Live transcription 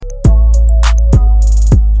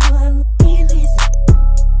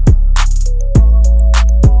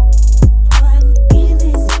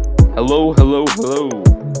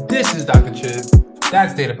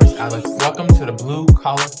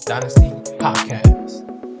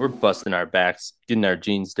Podcast. We're busting our backs, getting our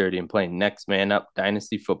jeans dirty, and playing next man up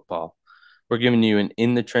dynasty football. We're giving you an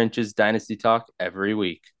in the trenches dynasty talk every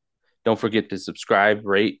week. Don't forget to subscribe,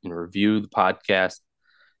 rate, and review the podcast.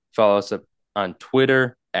 Follow us up on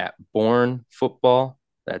Twitter at Born Football.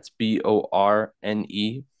 That's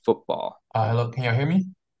BORNE Football. Hello, can y'all hear me?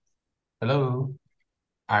 Hello.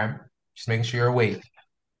 I'm just making sure you're awake.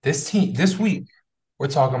 This week, we're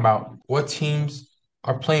talking about what teams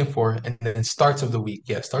are playing for, and then starts of the week.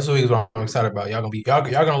 Yeah, starts of the week is what I'm excited about. Y'all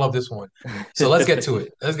gonna love this one. So let's get to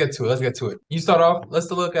it. Let's get to it. You start off. Let's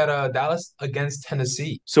look at Dallas against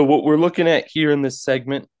Tennessee. So, what we're looking at here in this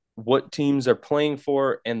segment, what teams are playing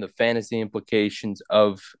for and the fantasy implications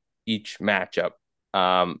of each matchup.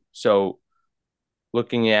 So,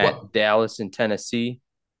 looking What at Dallas and Tennessee.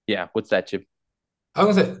 Yeah, what's that, Chip? I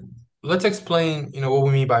was gonna say, let's explain, what we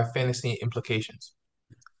mean by fantasy implications.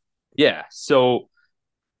 Yeah, so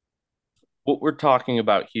what we're talking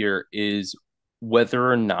about here is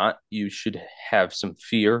whether or not you should have some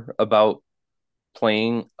fear about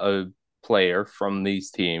playing a player from these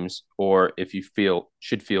teams, or if you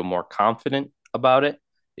feel more confident about it,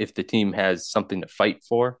 if the team has something to fight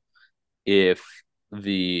for, if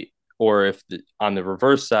the or if the on the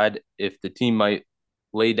reverse side, if the team might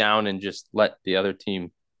lay down and just let the other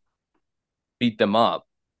team beat them up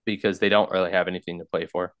because they don't really have anything to play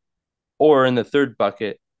for. Or in the third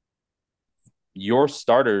bucket, your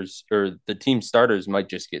starters or the team starters might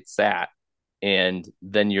just get sat, and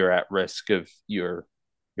then you're at risk of your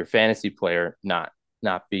fantasy player not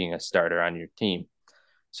being a starter on your team.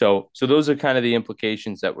 So those are kind of the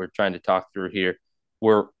implications that we're trying to talk through here.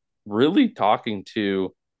 We're really talking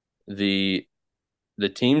to the the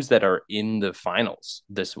teams that are in the finals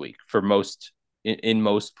this week for in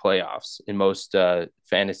most playoffs, in most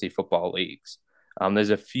fantasy football leagues. There's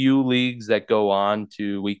a few leagues that go on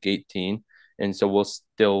to week 18, and so we'll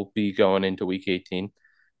still be going into week 18.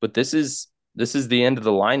 But this is the end of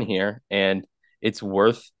the line here, and it's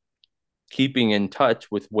worth keeping in touch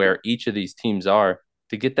with where each of these teams are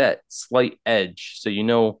to get that slight edge, so you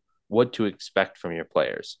know what to expect from your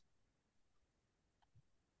players.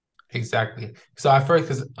 Exactly. So at first,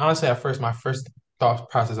 because honestly, at first, my first thought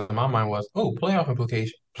process in my mind was, oh, playoff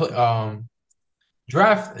implication,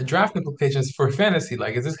 draft implications for fantasy.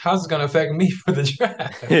 Like, how's this gonna affect me for the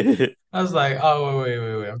draft? Yep. I was like, oh,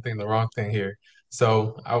 wait. I'm thinking the wrong thing here.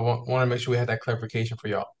 So I want to make sure we had that clarification for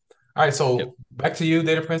y'all. All right, so back to you,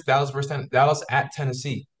 Data Prince, Dallas at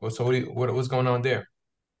Tennessee. So what's going on there?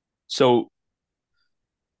 So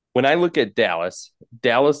when I look at Dallas,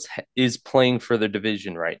 Dallas is playing for the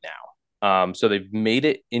division right now. So they've made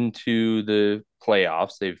it into the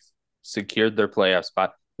playoffs. They've secured their playoff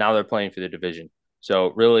spot. Now they're playing for the division.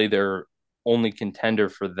 So really, their only contender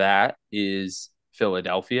for that is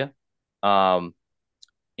Philadelphia. Um,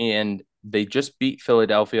 and they just beat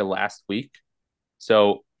Philadelphia last week.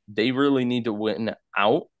 So they really need to win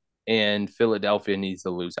out, and Philadelphia needs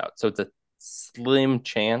to lose out. So it's a slim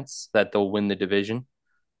chance that they'll win the division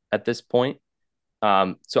at this point.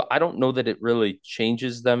 So I don't know that it really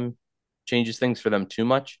changes things for them too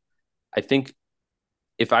much. I think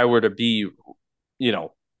if I were to be, you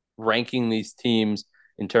know, ranking these teams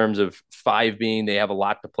in terms of five being they have a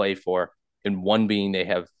lot to play for, and one being they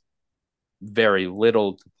have very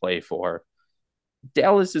little to play for,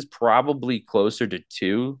 Dallas is probably closer to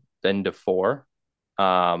two than to four,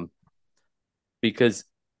 um, because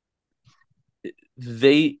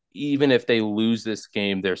they even if they lose this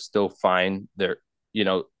game, they're still fine. They're you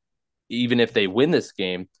know even if they win this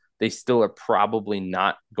game, they still are probably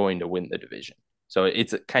not going to win the division. So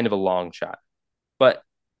it's kind of a long shot. But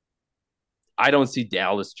I don't see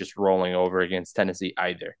Dallas just rolling over against Tennessee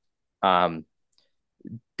either. Um,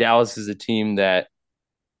 Dallas is a team that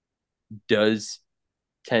does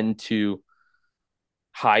tend to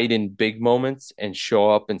hide in big moments and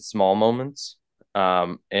show up in small moments.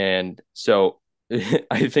 And so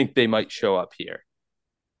I think they might show up here.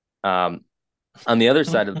 Um, on the other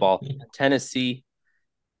side of the ball, Tennessee,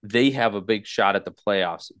 they have a big shot at the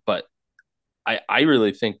playoffs, but I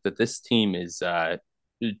really think that this team is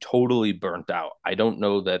totally burnt out. I don't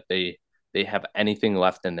know that they have anything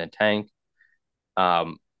left in the tank.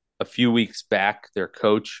 Um, a few weeks back, their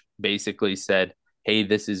coach basically said, "Hey,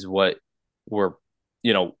 this is what we're,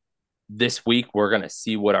 you know, this week we're gonna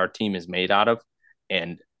see what our team is made out of,"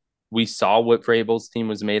 and we saw what Vrabel's team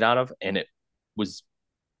was made out of, and it was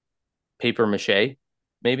paper mache,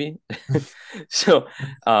 maybe. So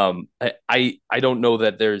I don't know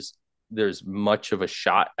that there's much of a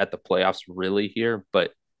shot at the playoffs really here,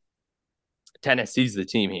 but Tennessee's the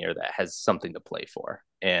team here that has something to play for,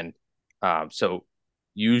 and so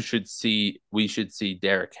we should see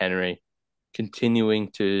Derrick Henry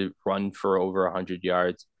continuing to run for over 100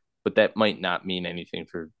 yards, but that might not mean anything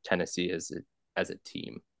for Tennessee as a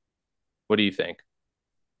team. What do you think?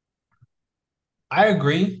 I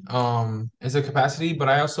agree. It's a capacity, but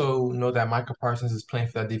I also know that Micah Parsons is playing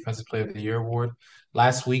for that Defensive Player of the Year award.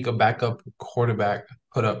 Last week, a backup quarterback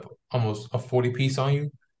put up almost a 40 piece on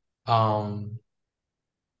you. Um,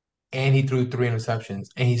 and he threw three interceptions,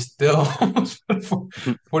 and he still almost put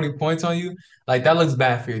 40 points on you. Like that looks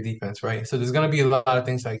bad for your defense, right? So there's gonna be a lot of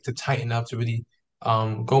things like to tighten up to really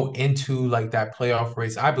go into like that playoff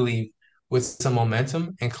race, I believe, with some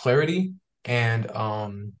momentum and clarity and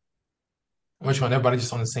which one everybody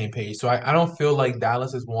just on the same page. So I don't feel like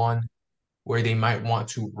Dallas is one where they might want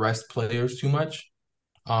to rest players too much.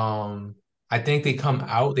 Um, I think they come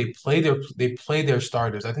out, they play their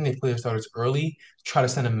starters. I think they play their starters early, try to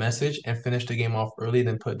send a message and finish the game off early,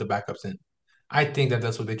 then put the backups in. I think that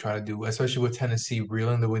that's what they try to do, especially with Tennessee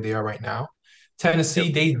reeling the way they are right now.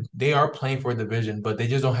 Yep. Tennessee, they are playing for a division, but they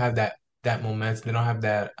just don't have that momentum. They don't have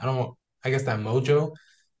that, I don't I guess that mojo,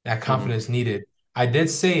 that Mm-hmm. confidence needed. I did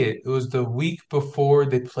say it. It was the week before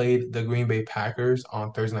they played the Green Bay Packers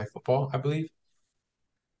on Thursday Night Football, I believe.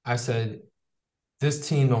 I said, this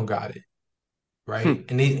team don't got it, right?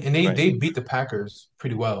 And Right. they beat the Packers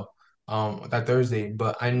pretty well that Thursday,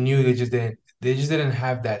 but I knew they just didn't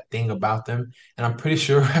have that thing about them. And I'm pretty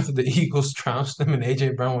sure after the Eagles trounced them and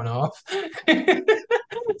AJ Brown went off,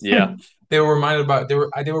 Yeah. they were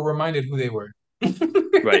reminded who they were.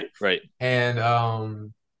 Right. Right. And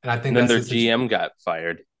and I think And then that's their the situation. GM got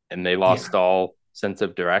fired, and they lost Yeah, all sense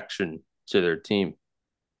of direction to their team.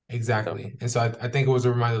 So, exactly. And so I think it was a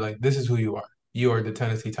reminder like this is who you are. You are the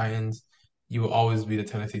Tennessee Titans. You will always be the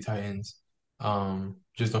Tennessee Titans.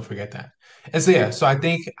 Just don't forget that. And so yeah, so I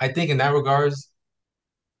think in that regards,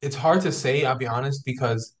 it's hard to say, I'll be honest,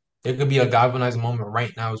 because there could be a galvanized moment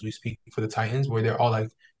right now as we speak for the Titans where they're all like,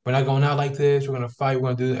 we're not going out like this, we're gonna fight,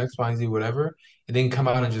 we're gonna do X, Y, and Z, whatever, and then come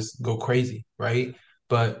out and just go crazy, right?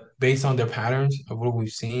 But based on their patterns of what we've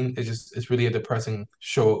seen, it's really a depressing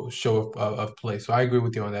show of play. So I agree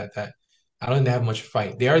with you on that. That I don't think they have much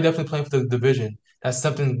fight. They are definitely playing for the division. That's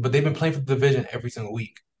something, but they've been playing for the division every single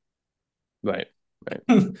week. right. Right.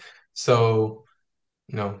 So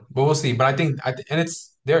but we'll see. But and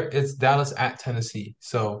it's Dallas at Tennessee.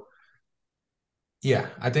 So yeah,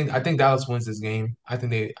 I think Dallas wins this game. I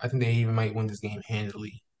think they even might win this game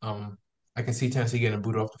handily. I can see Tennessee getting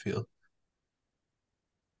booted off the field.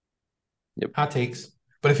 Yep. Hot takes.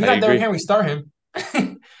 But if you I got Derrick agree. Henry, start him.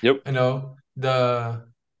 Yep. You know, the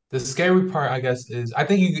scary part, I guess, is I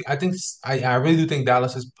really do think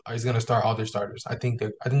Dallas is gonna start all their starters. I think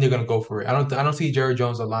they're gonna go for it. I don't see Jerry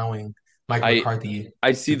Jones allowing Mike I McCarthy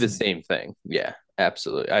I see the to same thing. Yeah,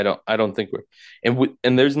 absolutely. I don't think we're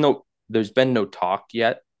and there's been no talk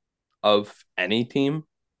yet of any team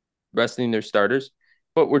resting their starters,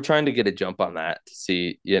 but we're trying to get a jump on that to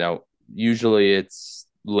see, usually it's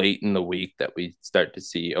late in the week that we start to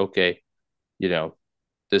see, okay, you know,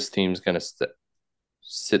 this team's going to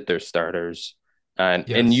sit their starters. And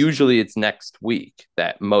yes. usually it's next week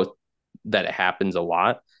that it happens a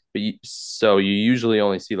lot. So you usually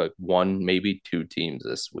only see like one, maybe two teams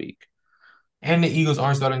this week. And the Eagles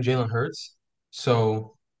aren't starting Jalen Hurts.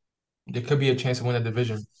 So there could be a chance to win the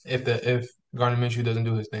division if Gardner Minshew doesn't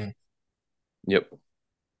do his thing. Yep.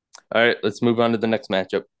 All right, let's move on to the next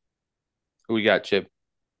matchup. Who we got, Chip?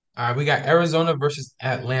 We got Arizona versus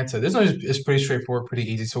Atlanta. This one is pretty straightforward,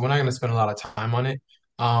 pretty easy. So we're not going to spend a lot of time on it.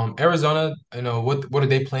 Arizona, what are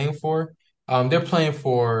they playing for? They're playing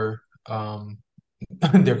for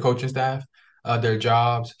their coaching staff, their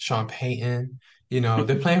jobs, Sean Payton.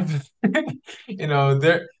 They're playing for,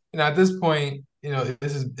 they're at this point,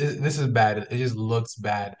 this is bad. It just looks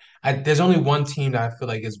bad. There's only one team that I feel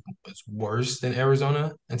like is worse than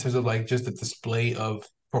Arizona in terms of like just the display of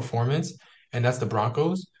performance, and that's the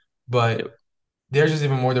Broncos. But Yep. they're just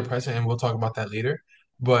even more depressing, and we'll talk about that later.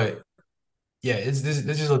 But yeah, it's this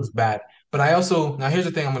just looks bad. But I also now here's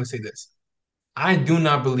the thing. I'm going to say this. I do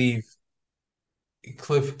not believe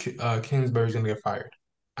Cliff Kingsbury is going to get fired.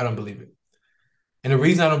 I don't believe it. And the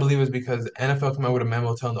reason I don't believe it is because the NFL came out with a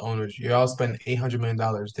memo telling the owners, you're all spending $800 million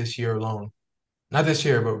this year alone. Not this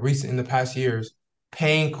year, but recent in the past years,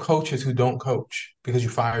 paying coaches who don't coach because you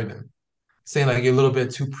fired them. Saying like you're a little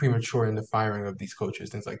bit too premature in the firing of these coaches,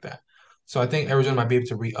 things like that. So I think Arizona might be able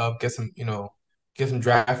to re-up, get some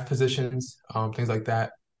draft positions, things like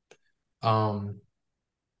that. Um,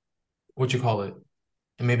 what you call it?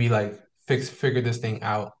 And maybe like figure this thing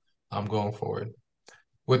out going forward.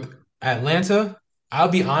 With Atlanta, I'll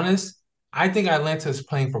be honest, I think Atlanta is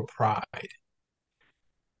playing for pride.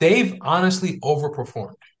 they've honestly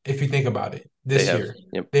overperformed if you think about it They this have. year.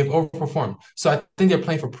 Yep. They've overperformed. So I think they're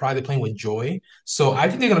playing for pride. They're playing with joy. So I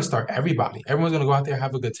think they're gonna start everybody. Everyone's gonna go out there,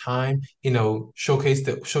 have a good time, showcase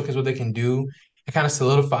what they can do and kind of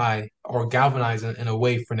solidify or galvanize in a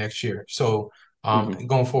way for next year. So Hmm.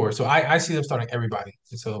 going forward. So I see them starting everybody.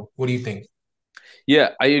 So what do you think? Yeah,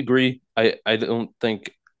 I agree. I don't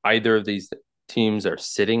think either of these teams are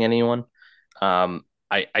sitting anyone.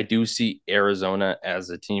 I do see Arizona as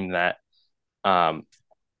a team that um,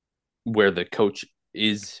 where the coach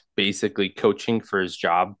is basically coaching for his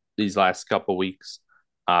job these last couple weeks.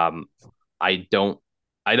 Um, I don't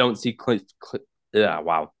I don't see yeah,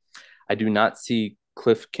 wow. I do not see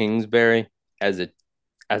Cliff Kingsbury as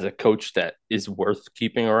a coach that is worth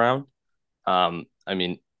keeping around. I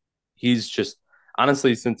mean, he's just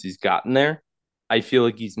honestly since he's gotten there, I feel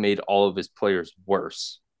like he's made all of his players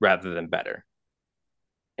worse rather than better.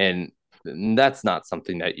 And that's not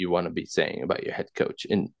something that you want to be saying about your head coach.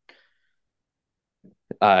 And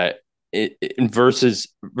uh, versus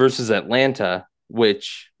Atlanta,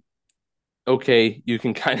 which okay, you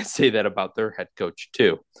can kind of say that about their head coach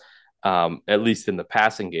too, at least in the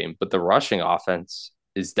passing game. But the rushing offense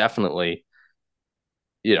is definitely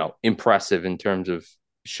impressive in terms of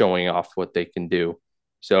showing off what they can do.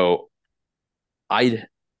 So I'd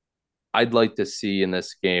I'd like to see in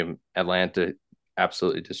this game Atlanta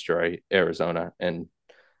absolutely destroy Arizona and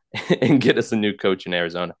and get us a new coach in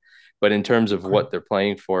Arizona. But in terms of Okay. what they're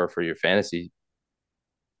playing for your fantasy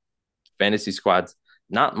squads,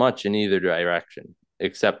 not much in either direction,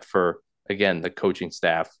 except for again the coaching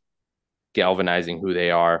staff galvanizing who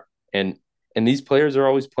they are, and these players are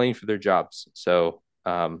always playing for their jobs. So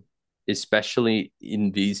especially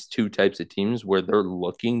in these two types of teams where they're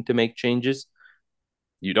looking to make changes,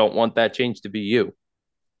 you don't want that change to be you,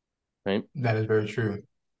 right? That is very true.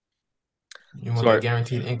 You want So that our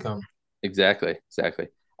guaranteed income. exactly.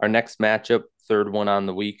 Our next matchup, third one on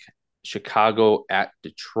the week, Chicago at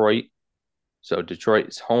Detroit. So Detroit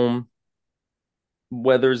is home.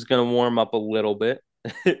 Weather's going to warm up a little bit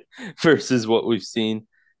versus what we've seen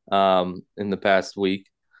in the past week.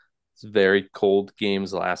 It's very cold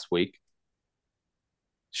games last week.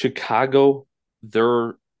 Chicago,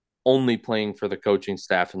 they're only playing for the coaching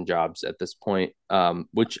staff and jobs at this point,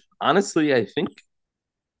 which honestly, I think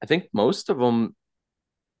most of them,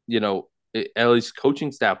 at least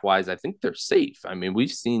coaching staff wise, I think they're safe. I mean,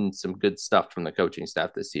 we've seen some good stuff from the coaching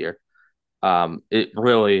staff this year. It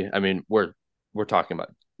really, I mean, we're talking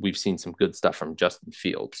about we've seen some good stuff from Justin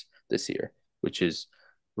Fields this year, which is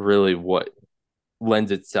really what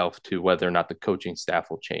lends itself to whether or not the coaching staff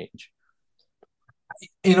will change.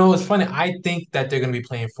 It's funny. I think that they're gonna be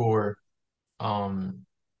playing for um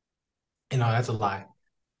that's a lie.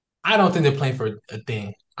 I don't think they're playing for a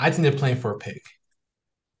thing. I think they're playing for a pick.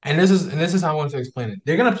 And this is how I want to explain it.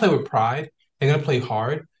 They're gonna play with pride. They're gonna play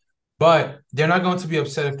hard, but they're not going to be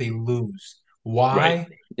upset if they lose. Right. Why?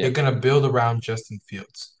 They're Yep. gonna build around Justin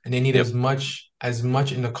Fields, and they need Yep. as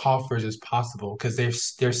much in the coffers as possible because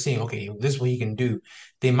they're seeing okay, this is what he can do.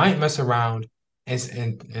 They might mess around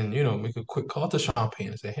and make a quick call to Sean Payne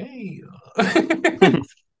and say, hey,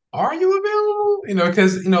 are you available?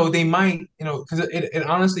 Because they might, because it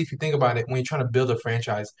honestly, if you think about it, when you're trying to build a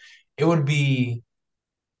franchise, it would be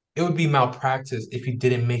it would be malpractice if you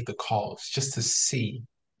didn't make the calls just to see,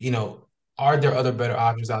 you know, are there other better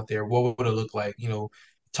options out there? What would it look like?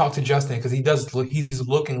 Talk to Justin because he's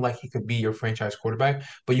looking like he could be your franchise quarterback,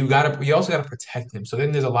 but you also gotta protect him. So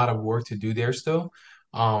then there's a lot of work to do there still.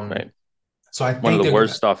 Um, Right. so I One of think the they're gonna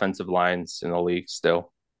worst offensive lines in the league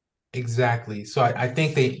still. exactly. So I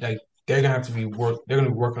think they're gonna have to they're gonna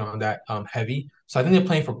be working on that heavy. So I think they're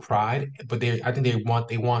playing for pride, but I think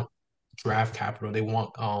they want draft capital. They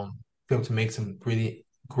want be able to make some really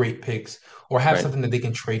great picks or have Right. something that they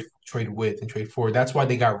can trade with and trade for. That's why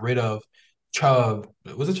they got rid of Chubb.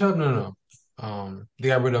 Was it Chubb? No, no, no. They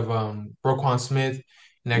got rid of Roquan Smith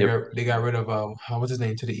and Yep. they got rid of what's his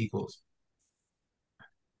name to the Eagles.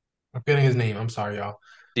 I'm forgetting his name. I'm sorry, y'all.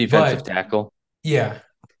 Defensive But tackle. yeah,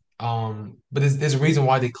 but there's a reason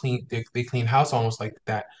why they clean house almost like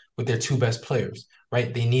that with their two best players,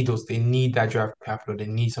 right? They need that draft capital. They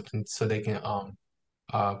need something so they can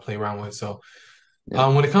play around with. So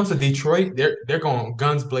Yep. when it comes to Detroit, they're going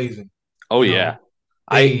guns blazing. Oh You yeah. know,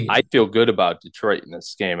 I they feel good about Detroit in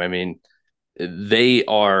this game. I mean, they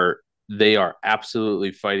are they are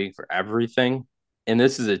absolutely fighting for everything. And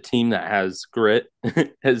this is a team that has grit,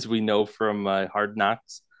 as we know from Hard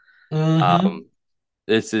Knocks. hmm Um,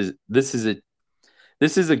 this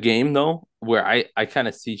is a game though where I kind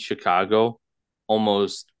of see Chicago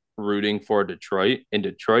almost rooting for Detroit and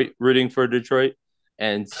Detroit rooting for Detroit,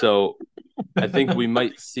 And so I think we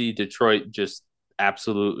might see Detroit just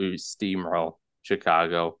absolutely steamroll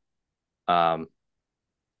Chicago. Um,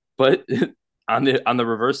 but on the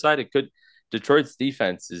reverse side, it could Detroit's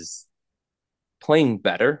defense is playing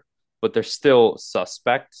better, but they're still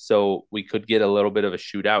suspect. So we could get a little bit of a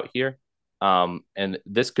shootout here. And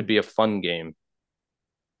this could be a fun game,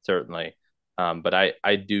 certainly. But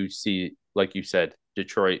I do see, like you said,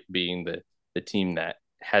 Detroit being the team that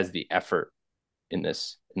has the effort in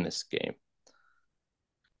this game.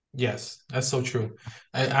 Yes, that's so true.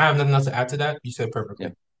 I have nothing else to add to that. You said Yeah.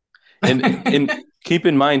 perfectly. And keep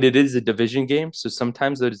in mind it is a division game, so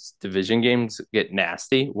sometimes those division games get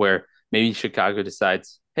nasty where maybe Chicago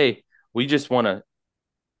decides, "Hey, we just want to,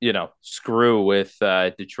 screw with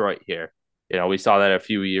Detroit here." We saw that a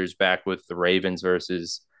few years back with the Ravens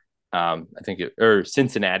versus or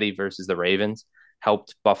Cincinnati versus the Ravens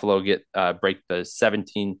helped Buffalo get break the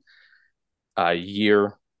 17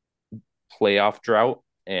 year playoff drought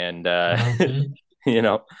and Mhm. you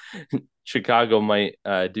know Chicago might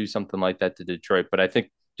do something like that to Detroit, but I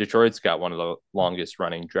think Detroit's got one of the longest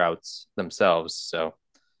running droughts themselves. So,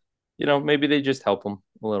 maybe they just help them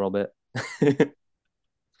a little bit.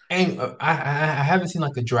 And I haven't seen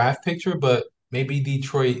like the draft picture, but maybe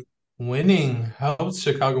Detroit winning helps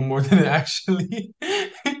Chicago more than it actually,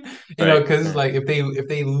 Right. because Right. like if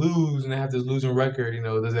they lose and they have this losing record,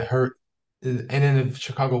 does it hurt? And then if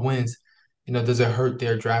Chicago wins, does it hurt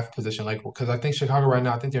their draft position? Like, because I think Chicago right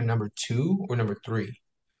now, I think they're number two or number three.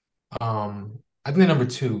 I think they're number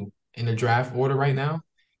two in the draft order right now.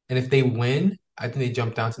 And if they win, I think they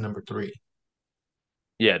jump down to number three.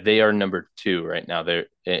 Yeah, they are number two right now.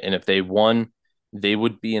 And if they won, they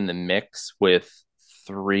would be in the mix with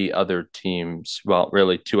three other teams. Well,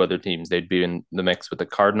 really two other teams. They'd be in the mix with the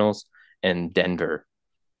Cardinals and Denver.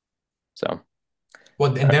 So,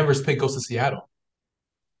 Well, and Denver's pick goes to Seattle.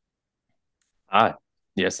 ah,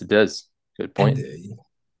 yes, it does. Good And point.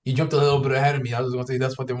 you jumped a little bit ahead of me. I was going to say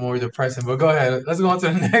that's what they're more depressing, but go ahead. Let's go on to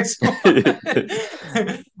the next one.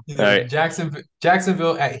 All right.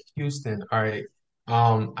 Jacksonville at Houston. All right.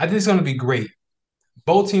 I think it's going to be great.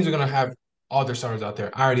 Both teams are going to have all their starters out there.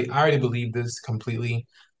 I already believe this completely.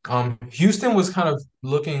 Houston was kind of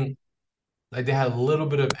looking like they had a little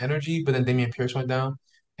bit of energy, but then Damian Pierce went down,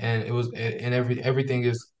 and everything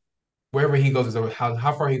is wherever he goes is how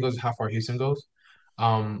far he goes, how far Houston goes.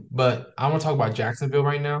 But I want to talk about Jacksonville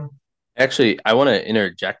right now. Actually, I want to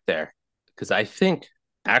interject there because I think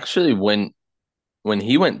actually when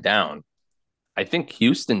he went down, I think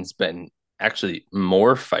Houston's been actually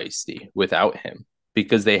more feisty without him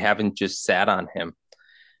because they haven't just sat on him.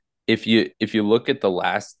 If you look at the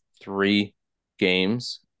last three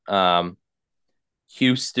games,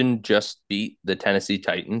 Houston just beat the Tennessee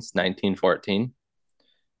Titans 19-14.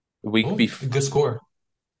 Week Oh, before, good score.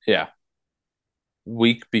 yeah,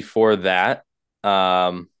 week before that,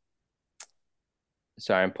 um,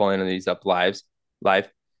 sorry, I'm pulling these up live.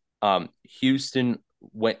 Houston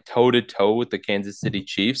went toe to toe with the Kansas City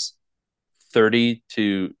Chiefs,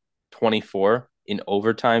 30-24 in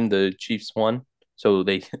overtime. The Chiefs won, so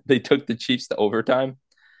they they took the Chiefs to overtime.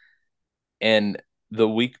 And the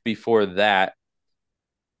week before that,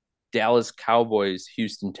 Dallas Cowboys,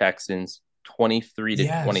 Houston Texans, 23 to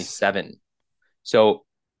Yes. 27. So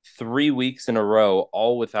 3 weeks in a row,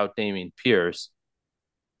 all without Damian Pierce.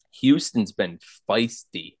 Houston's been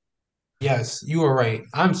feisty. Yes, you were right.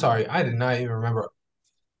 I'm sorry. I did not even remember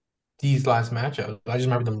these last matchups. I just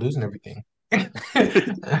remember them losing everything. I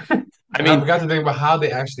And I mean, forgot to think about how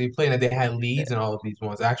they actually played and that they had leads in all of these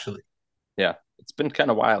ones, actually. yeah, it's been kind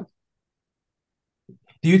of wild.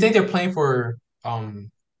 Do you think they're playing for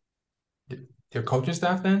their coaching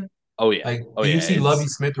staff then? Oh yeah. Like, Oh do you yeah. see Lovey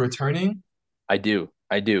Smith returning? I do.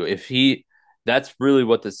 I do. If he That's really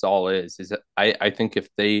what this all is that I think if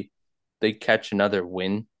they catch another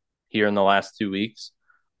win here in the last 2 weeks,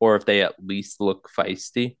 or if they at least look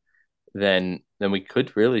feisty, then we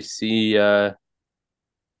could really see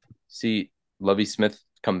Lovey Smith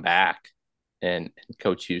come back and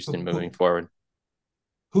coach Houston Who, moving who, forward.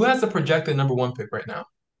 who has the projected number one pick right now?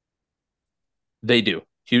 They do.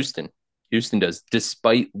 Houston does,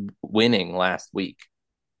 despite winning last week.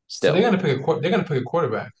 So they're Still, gonna pick they're gonna pick a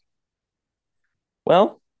quarterback.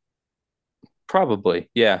 well, probably,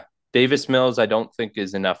 yeah. Davis Mills, I don't think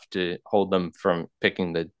is enough to hold them from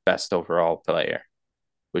picking the best overall player,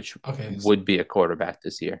 which Okay, would be a quarterback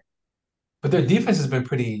this year. but their defense has been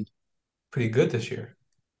pretty good this year.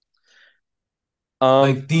 Um,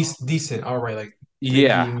 Like decent, all right, like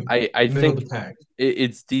yeah, maybe I middle of think the pack.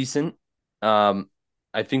 it's decent. Um,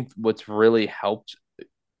 I think what's really helped,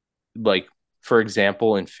 like for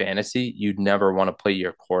example, in fantasy, you'd never want to play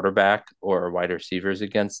your quarterback or wide receivers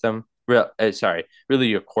against them. Really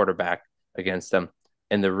your quarterback against them.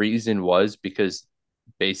 And the reason was because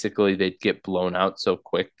basically they'd get blown out so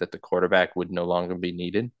quick that the quarterback would no longer be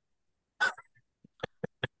needed.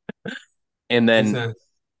 And Makes then, sense.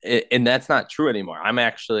 and that's not true anymore.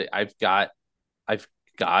 I've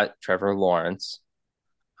got Trevor Lawrence.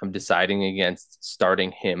 I'm deciding against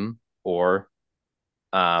starting him or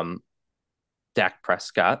um, Dak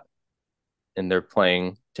Prescott, and they're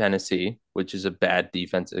playing Tennessee, which is a bad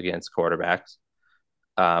defense against quarterbacks,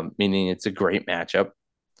 meaning it's a great matchup.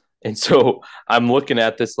 And so I'm looking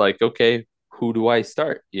at this like, okay, who do I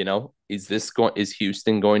start? Is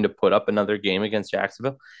Houston going to put up another game against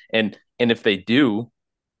Jacksonville? And if they do,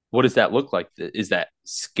 what does that look like? Is that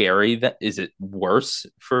scary? That is it worse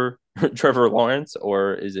for Trevor Lawrence,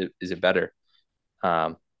 or is it better?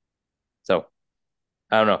 Um, so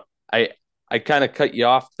I don't know. I kind of cut you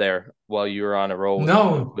off there while you were on a roll with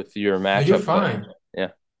No, with your no, you're matchup, but fine. yeah,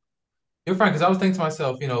 You're fine because I was thinking to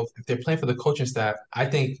myself, if they're playing for the coaching staff, I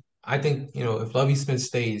think, if Lovie Smith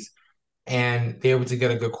stays and they're able to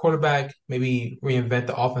get a good quarterback, maybe reinvent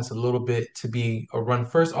the offense a little bit to be a run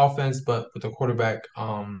first offense, but with the quarterback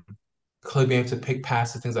clearly being able to pick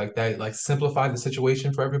passes, things like that, like simplify the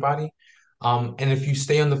situation for everybody. And if you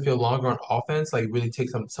stay on the field longer on offense, like really take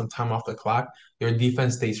some time off the clock, your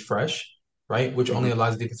defense stays fresh, right? Which only mm-hmm.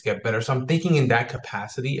 allows the defense to get better. So I'm thinking in that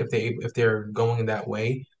capacity, if they're going in that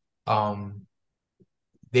way, um,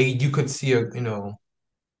 you could see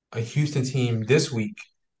a Houston team this week,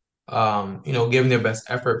 giving their best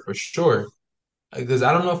effort for sure. Because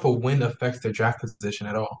I don't know if a win affects their draft position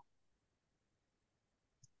at all.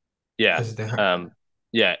 Yeah, That's the thing. um,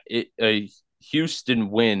 yeah. A Houston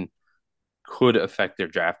win could affect their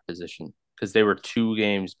draft position because they were 2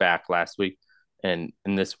 games back last week, and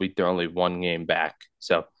this week they're only 1 game back.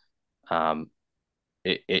 So um,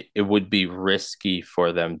 it would be risky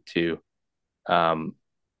for them to um,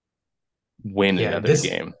 win Yeah, another this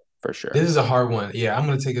game for sure. this is a hard one. Yeah, I'm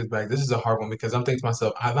gonna take this back. This is a hard one because I'm thinking to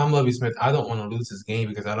myself, if I'm Lovie Smith, I don't want to lose this game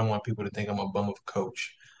because I don't want people to think I'm a bum of a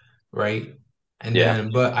coach, right? And Yeah,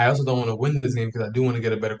 then, but I also don't want to win this game because I do want to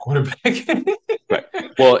get a better quarterback. right.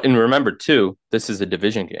 Well, and remember too, this is a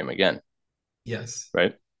division game again, Yes,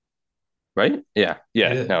 right? Right? Yeah,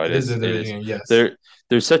 it yeah. is. No, it It is is. a It is. division. Yes,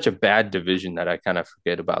 There's such a bad division that I kind of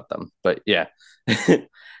forget about them. But yeah,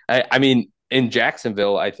 I mean, in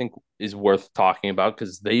Jacksonville, I think is worth talking about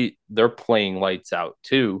because they're playing lights out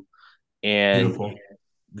too, and beautiful.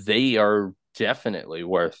 they are definitely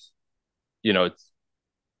worth. It's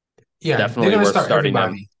Yeah, they're definitely gonna worth start starting them.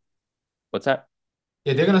 everybody. What's that?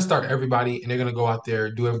 Yeah, they're gonna start everybody, and they're gonna go out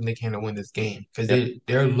there do everything they can to win this game because Yep.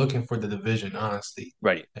 they're looking for the division. Honestly,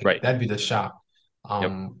 Right. like Right. that'd be the shock.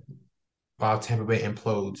 Yep. Um, while Tampa Bay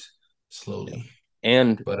implodes Yep. slowly,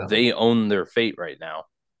 And but they own their fate right now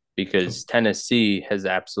because Tennessee has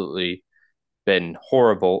absolutely been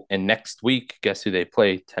horrible. And next week, guess who they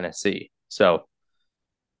play? Tennessee. So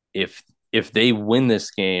if if they win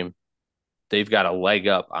this game, they've got a leg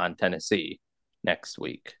up on Tennessee next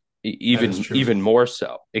week. that is true. Even more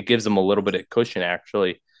so. It gives them a little bit of cushion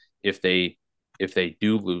actually. If they if they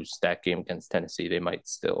do lose that game against Tennessee, they might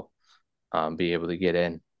still be able to get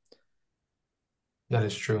in. That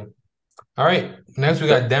is true. All right, next we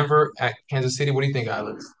So got Denver at Kansas City. What do you think,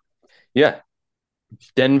 Alex? yeah,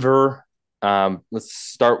 Denver. Let's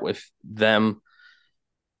start with them.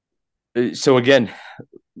 So again,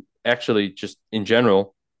 actually, just in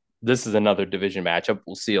general, this is another division matchup.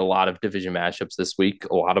 We'll see a lot of division matchups this week,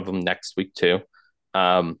 a lot of them next week too.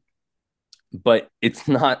 Um, but it's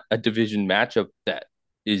not a division matchup that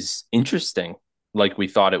is interesting like we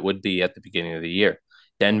thought it would be at the beginning of the year.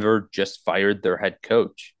 Denver just fired their head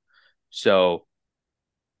coach. So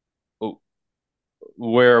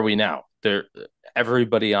where are we now? They're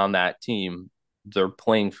everybody on that team, they're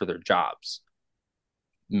playing for their jobs.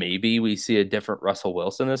 Maybe we see a different Russell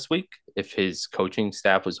Wilson this week if his coaching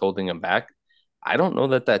staff was holding him back. I don't know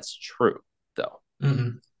that that's true, though.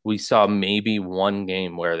 Mm-mm. We saw maybe 1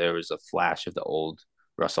 game where there was a flash of the old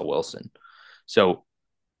Russell Wilson. So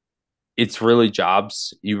it's really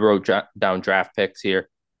jobs. You wrote down draft picks here.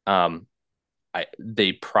 Um,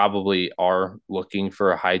 they probably are looking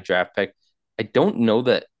for a high draft pick. I don't know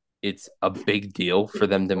that it's a big deal for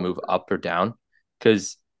them to move up or down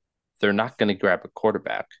because they're not going to grab a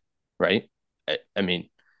quarterback, right? I mean,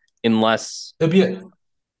 unless It'll be a,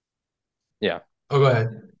 yeah, oh, go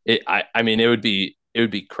ahead. I mean it would be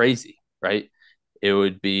crazy, right? It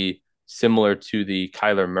would be similar to the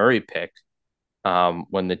Kyler Murray pick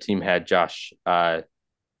when the team had Josh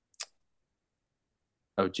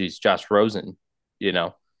oh geez, Josh Rosen, you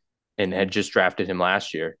know, and had just drafted him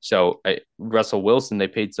last year. So Russell Wilson, they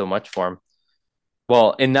paid so much for him.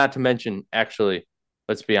 Well, and not to mention, actually,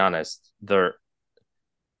 let's be honest,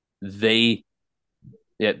 they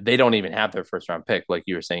they don't even have their first round pick, like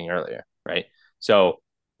you were saying earlier, right? So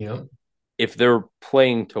Yep. if they're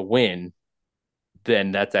playing to win,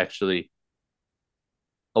 then that's actually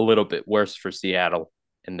a little bit worse for Seattle,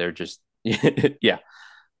 and they're just yeah,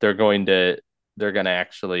 they're going to they're going to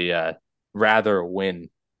actually rather win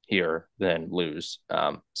here than lose.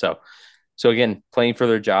 So again, playing for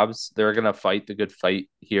their jobs, they're going to fight the good fight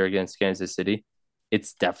here against Kansas City.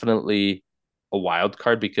 It's definitely a wild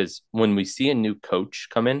card because when we see a new coach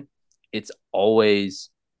come in, it's always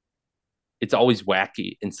it's always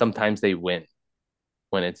wacky, and sometimes they win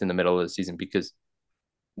when it's in the middle of the season because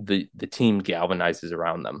the team galvanizes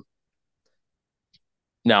around them.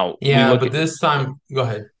 Now we Yeah, look but at this time, go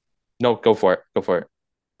ahead. no, go for it, go for it.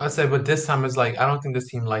 I said, but this time it's like I don't think this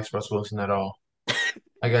team likes Russell Wilson at all.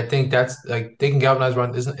 Like I think that's like they can galvanize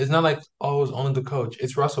around. It's not like oh it's only the coach.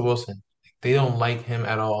 It's Russell Wilson. They don't like him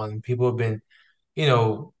at all, and people have been you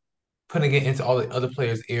know putting it into all the other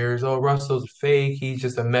players' ears. Oh, Russell's fake. He's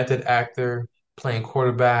just a method actor playing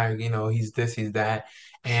quarterback. He's this, he's that.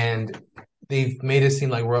 And they've made it seem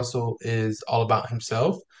like Russell is all about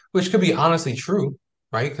himself, which could be honestly true,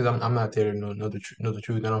 right? Because I'm not there to know the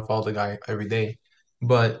truth. I don't follow the guy every day.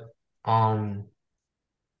 But um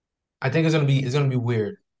I think it's gonna be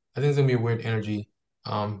weird. I think it's gonna be a weird energy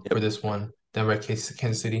for Yep, this one, Denver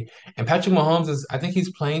Kansas City. And Patrick Mahomes I think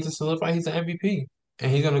he's playing to solidify he's an MVP.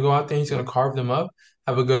 And he's gonna go out there, he's gonna yep, carve them up,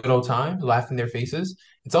 have a good old time, laugh in their faces.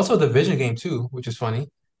 It's also a division game too, which is funny.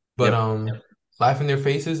 But yep. laugh in their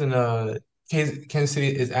faces and Kansas City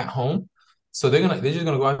is at home. So they're just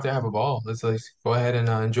gonna go out there have a ball. Let's like go ahead and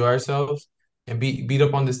enjoy ourselves and beat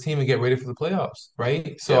up on this team and get ready for the playoffs,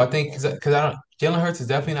 right? So I Yep. think because I don't Jalen Hurts is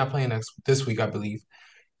definitely not playing this week, I believe.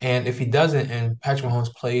 And if he doesn't, and Patrick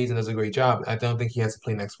Mahomes plays and does a great job, I don't think he has to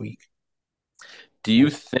play next week. Do you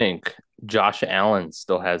think Josh Allen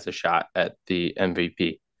still has a shot at the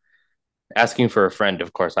MVP? Asking for a friend,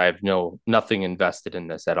 of course. I have nothing invested in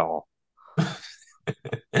this at all.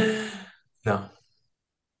 No.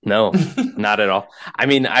 No, not at all. I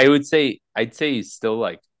mean, I'd say he's still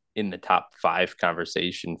like in the top five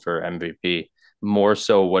conversation for MVP. More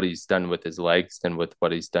so what he's done with his legs than with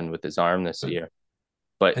what he's done with his arm this year.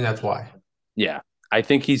 But And that's why. yeah, I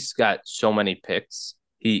think he's got so many picks.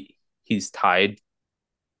 He's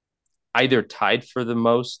either tied for the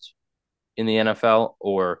most in the NFL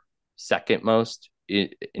or second most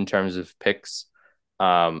in terms of picks.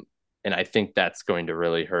 Um, and I think that's going to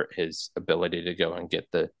really hurt his ability to go and get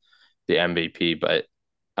the MVP. But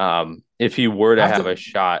if he were to have After, a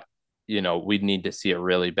shot, we'd need to see a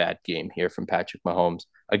really bad game here from Patrick Mahomes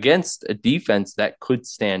against a defense that could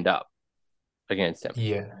stand up against him.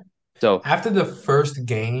 yeah. So, After the first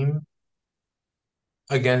game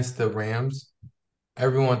against the Rams,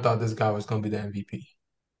 everyone thought this guy was going to be the MVP.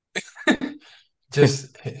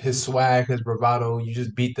 Just his swag, his bravado. You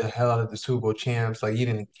just beat the hell out of the Super Bowl champs. Like you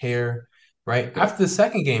didn't care, right? yep. After the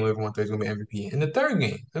second game, everyone thought he was gonna be MVP. In the third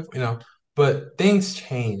game, but things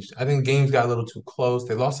changed. I think games got a little too close.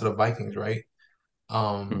 They lost to the Vikings, right?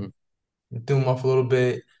 Mm-hmm. Um, threw them off a little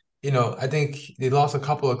bit. I think they lost a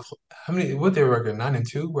couple of how many? What their record?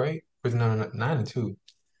 9-2, right? Was no, no, 9-2.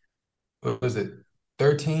 What was it?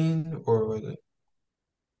 13 or was it?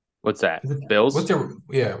 What's that? Is it Bills? what's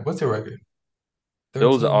their record?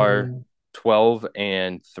 Bills are 13.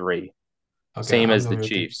 12-3, Okay, same I'm as no the here.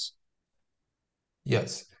 Chiefs.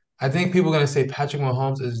 Yes. I think people are going to say Patrick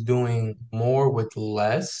Mahomes is doing more with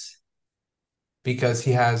less because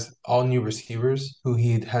he has all new receivers who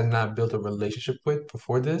he has not built a relationship with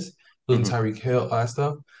before this, losing Mm-hmm. Tyreek Hill, all that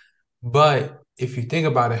stuff. But if you think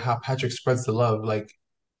about it, how Patrick spreads the love, like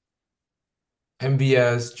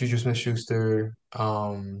MVS, Juju Smith-Schuster,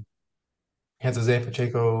 Hans Isaiah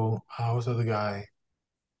Pacheco, what's the other guy?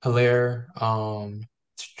 Hilaire,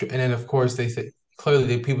 and then of course they say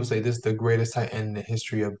clearly people say this is the greatest tight end in the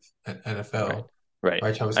history of Right. NFL, Right.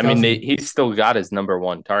 right? Travis I mean, Kelce. he's still got his number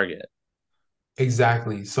one target.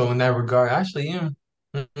 Exactly. So in that regard, actually, yeah,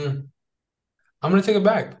 I'm gonna take it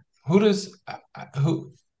back. Who does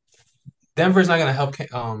who Denver's not gonna help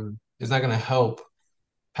is not gonna help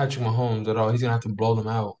Patrick Mahomes at all. He's gonna have to blow them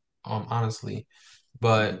out, honestly. Mm-hmm.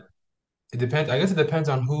 But it depends. I guess it depends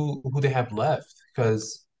on who they have left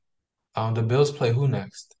because the Bills play who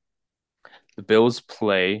next? The Bills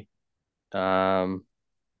play um,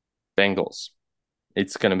 Bengals.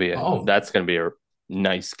 It's gonna be a Oh, that's gonna be a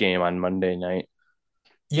nice game on Monday night.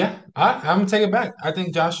 Yeah, I'm gonna take it back. I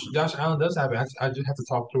think Josh Allen does have it. I just have to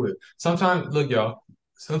talk through it. Sometimes, look, y'all.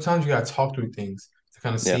 Sometimes you gotta talk through things to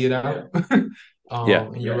kind of Yeah. see it out. Yeah.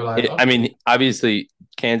 And you realize, I okay, mean, obviously,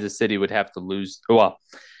 Kansas City would have to lose. Well,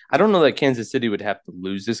 I don't know that Kansas City would have to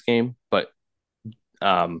lose this game, but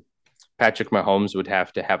um, Patrick Mahomes would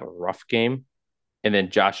have to have a rough game, and then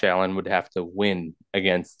Josh Allen would have to win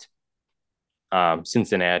against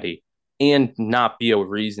Cincinnati and not be a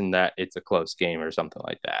reason that it's a close game or something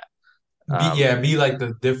like that. Um, be like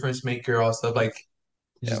the difference maker, all stuff like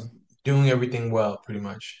yeah. just doing everything well, pretty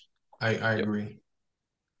much. I Yeah. agree.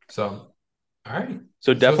 So, all right,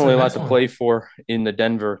 So let's go to definitely the a lot next to one. play for in the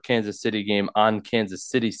Denver Kansas City game on Kansas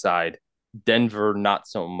City side. Denver, not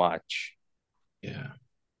so much. Yeah,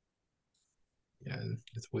 yeah,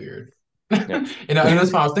 it's weird. Yeah. And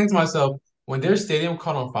that's fine. I was thinking to myself, when their stadium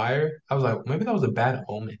caught on fire, I was like, maybe that was a bad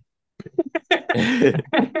omen.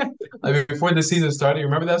 Like before the season started, you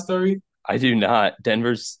remember that story? I do not.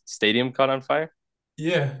 Denver's stadium caught on fire.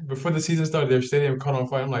 Yeah, before the season started, their stadium caught on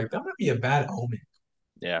fire. I'm like, that might be a bad omen.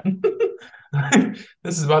 Yeah.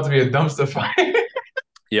 This is about to be a dumpster fire.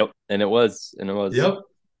 Yep. And it was. And it was. Yep.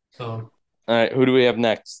 So All right. Who do we have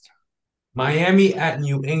next? Miami at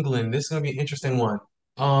New England. This is gonna be an interesting one.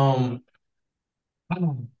 Um,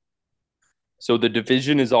 So the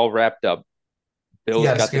division is all wrapped up. Bills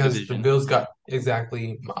yes, got the because the division. Bills got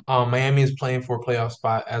exactly. Miami is playing for a playoff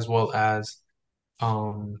spot as well as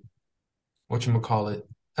um whatchamacallit,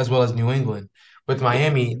 as well as New England. With Yep.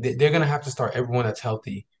 Miami, they're going to have to start everyone that's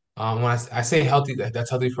healthy. When I say healthy, that's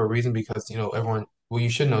healthy for a reason because, everyone, well, you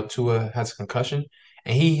should know Tua has a concussion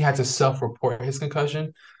and he had to self-report his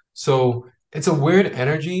concussion. So it's a weird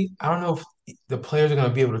energy. I don't know if the players are going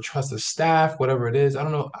to be able to trust the staff, whatever it is. I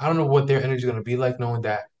don't know. I don't know what their energy is going to be like knowing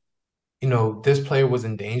that, this player was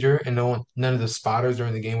in danger and none of the spotters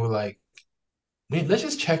during the game were like, "Man, let's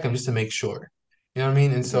just check him just to make sure." You know what I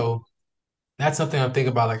mean? And Mhm. so that's something I'm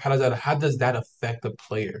thinking about. Like, how does that affect the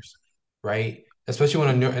players, right? Especially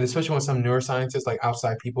when some neuroscientists, like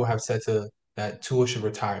outside people, have said that Tua should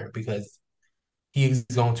retire because he's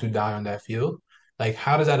going to die on that field. Like,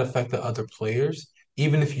 how does that affect the other players,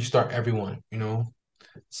 even if you start everyone,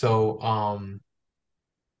 So,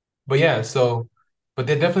 but yeah, but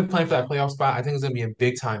they're definitely playing for that playoff spot. I think it's gonna be a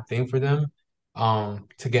big time thing for them,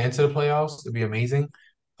 to get into the playoffs. It'd be amazing.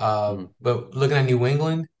 Mhm. But looking at New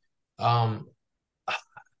England, um,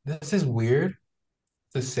 this is weird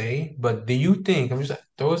to say, but do you think, I'm just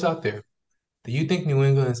throw this out there, do you think New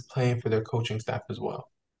England is playing for their coaching staff as well?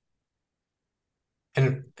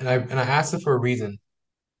 And I asked it for a reason.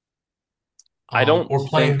 I don't Or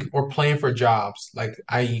think. playing for jobs, like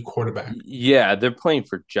i.e. quarterback. Yeah, they're playing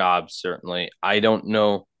for jobs. Certainly. I don't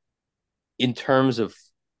know in terms of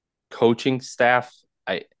coaching staff.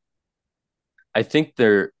 I I think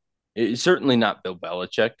they're it's certainly not Bill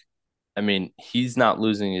Belichick. I mean, he's not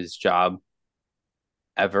losing his job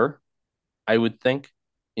ever, I would think,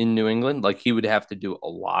 in New England. Like he would have to do a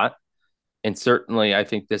lot. And certainly I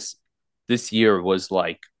think this year was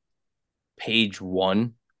like page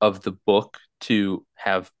one of the book to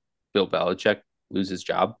have Bill Belichick lose his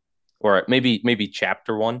job. Or maybe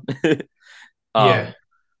chapter one. Yeah, um,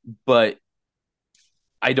 but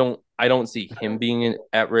I don't see him being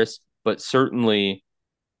at risk, but certainly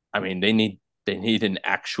I mean they need an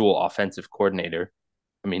actual offensive coordinator.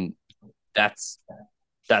 I mean, that's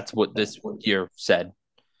that's what this year said.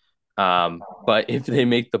 But if they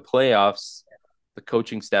make the playoffs, the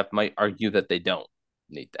coaching staff might argue that they don't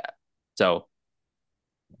need that. So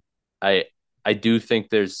I I do think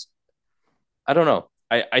there's I don't know.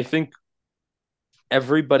 I think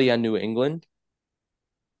everybody on New England,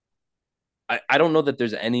 I don't know that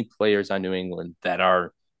there's any players on New England that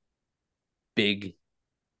are big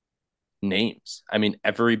names. I mean,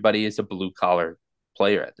 everybody is a blue collar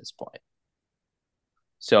player at this point.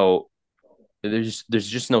 So there's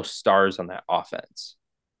just no stars on that offense.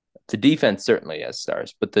 The defense certainly has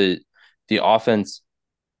stars, but the offense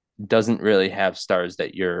doesn't really have stars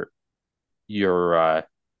that you're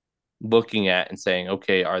looking at and saying,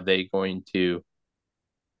 okay, are they going to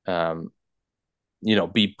um,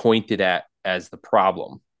 be pointed at as the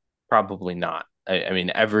problem? Probably not. I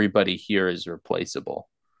mean, everybody here is replaceable.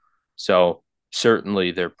 So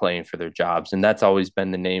certainly they're playing for their jobs, and that's always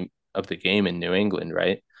been the name of the game in New England,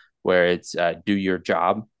 right? Where it's do your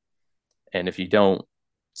job, and if you don't,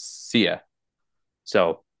 see ya.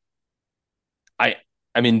 So I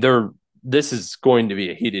I mean they're this is going to be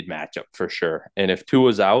a heated matchup for sure. And if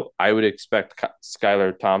Tua's out, I would expect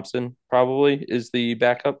Skylar Thompson probably is the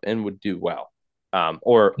backup and would do well.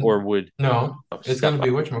 Or would no, it's step gonna be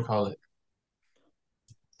up. whatchamacallit,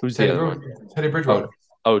 Who's the Teddy other Bro one? Teddy Oh, Bridgewater.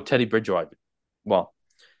 Oh, Teddy Bridgewater. Well,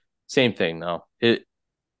 same thing though. It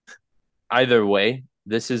either way,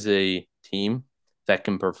 this is a team that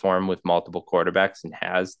can perform with multiple quarterbacks and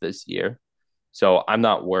has this year. So I'm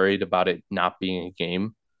not worried about it not being a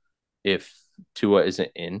game if Tua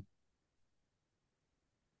isn't in.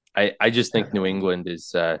 I just think New England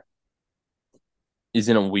is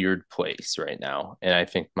in a weird place right now, and I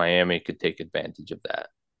think Miami could take advantage of that.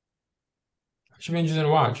 Should be interesting to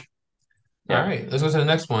watch. All Yeah, right, let's go to the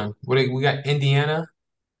next one. We got Indiana.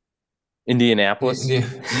 Indianapolis.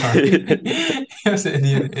 Sorry, yes,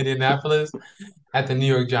 Indianapolis at the New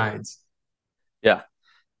York Giants. Yeah.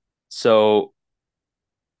 So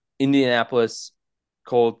Indianapolis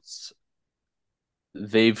Colts,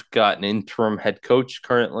 they've got an interim head coach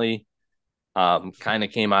currently. Kind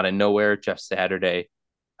of came out of nowhere, Jeff Saturday.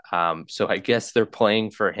 So I guess they're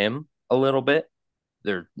playing for him a little bit.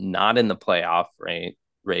 They're not in the playoff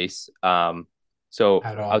race. So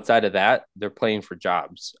At all. outside of that, they're playing for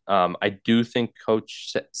jobs. I do think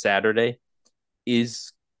Coach Saturday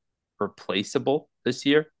is replaceable this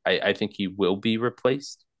year. I think he will be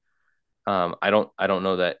replaced. I don't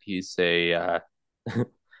know that he's a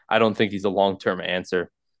I don't think he's a long term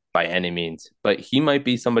answer by any means, but he might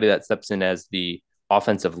be somebody that steps in as the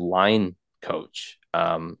offensive line coach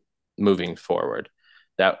moving forward.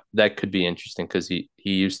 That could be interesting because he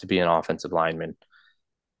used to be an offensive lineman,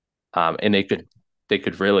 and they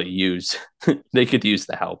could really use they could use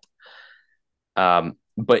the help.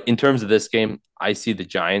 But in terms of this game, I see the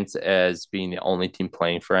Giants as being the only team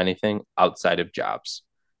playing for anything outside of jobs.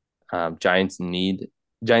 Giants need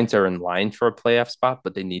Giants are in line for a playoff spot,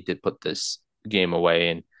 but they need to put this game away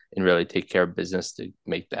and really take care of business to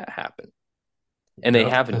make that happen. And they Yep,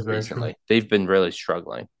 haven't that's very true. recently. They've been really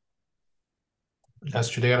struggling. That's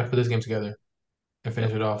true. They gotta put this game together and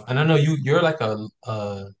finish Yep. it off. And I know you're like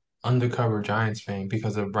a undercover Giants fan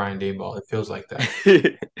because of Brian Daboll. It feels like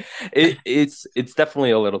that. It's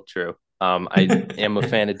definitely a little true. I am a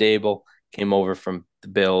fan of Dable. Came over from the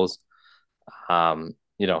Bills. Um,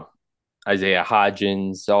 you know, Isaiah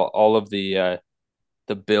Hodgins, all of the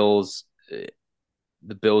Bills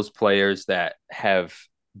the Bills players that have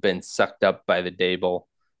been sucked up by the Dable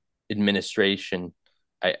administration,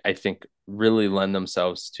 I think really lend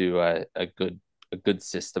themselves to a good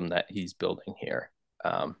system that he's building here.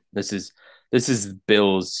 This is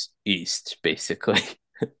Bills East basically.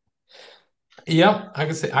 Yep, I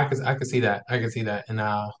can say I can see that. I can see that. And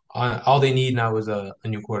all they need now is a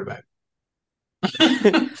new quarterback.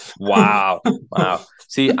 Wow, wow.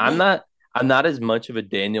 See, I'm not as much of a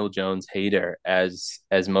Daniel Jones hater as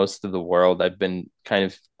most of the world. I've been kind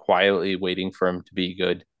of quietly waiting for him to be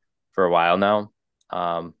good for a while now.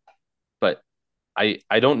 Um, but I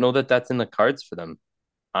don't know that that's in the cards for them,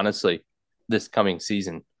 honestly, this coming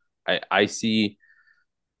season. I see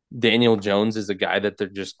Daniel Jones as a guy that they're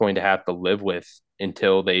just going to have to live with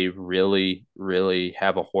until they really, really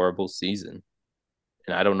have a horrible season.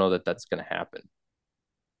 And I don't know that that's going to happen.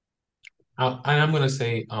 And I'm gonna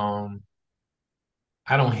say,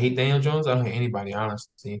 I don't hate Daniel Jones. I don't hate anybody,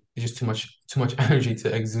 honestly. It's just too much energy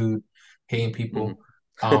to exude hating Mm-hmm. people.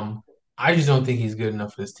 Um, I just don't think he's good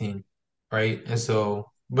enough for this team, right? And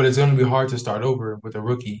so, but it's gonna be hard to start over with a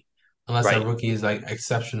rookie unless that Right. rookie is like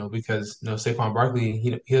exceptional because Saquon Barkley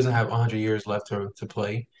he doesn't have 100 years left to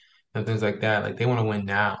play and things like that. Like they want to win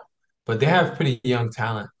now, but they have pretty young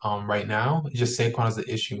talent right now. It's just Saquon is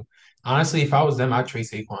the issue. Honestly, if I was them, I'd trade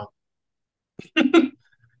Saquon.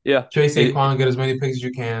 Yeah. Trade It, Saquon, get as many picks as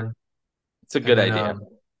you can, it's a and good then idea.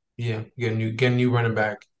 yeah, get a new running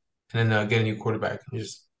back, and then get a new quarterback. And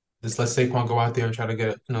just let Saquon go out there and try to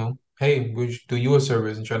get hey, we should do you a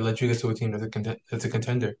service and try to let you get to a team that's a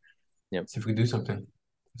contender. Yep. See if we can do something.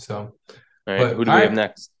 So, All right. but Who do all we have right,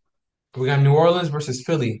 next? we got New Orleans versus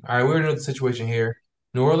Philly. All right, we're in another situation here.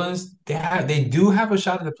 New Orleans, they do have a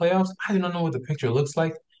shot at the playoffs. I do not know what the picture looks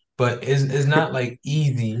like, but it's not like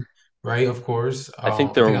easy, right? Of course. I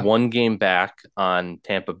think I they're think one game back on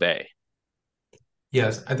Tampa Bay.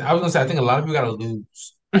 yes, I was gonna say I think a lot of people got to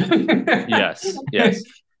lose Yes. Yes.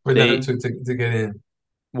 for them They, to get in.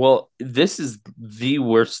 well, this is the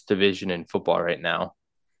worst division in football right now,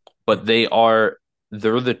 but they're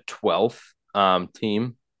the 12th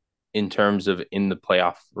team in terms of in the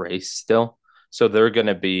playoff race still. So they're going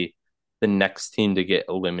to be the next team to get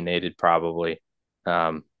eliminated probably.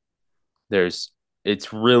 Um, there's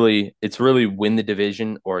it's really win the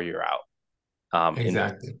division or you're out in this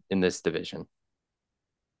Exactly. division.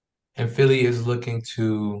 And Philly is looking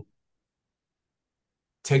to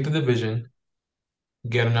take the division,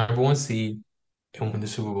 get a number one seed, and win the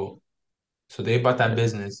Super Bowl. So they about that Yeah.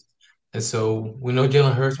 business. And so we know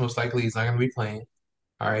Jalen Hurts most likely is not going to be playing,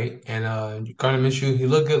 All right, and Gardner Minshew, he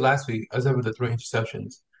looked good last week, except for the three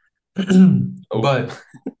interceptions. Oh, But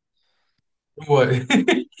what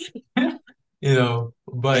three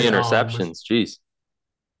but interceptions. Jeez.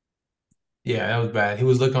 yeah, that was bad. He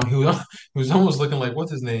was almost looking like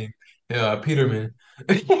what's his name? Peterman.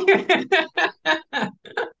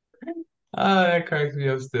 Ah, that cracks me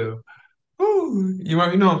up still. Whew. You know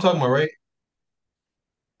what I'm talking about, right?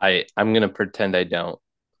 I'm gonna pretend I don't.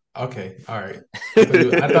 Okay, all right.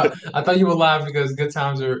 I thought you would laugh because good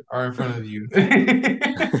times are in front of you.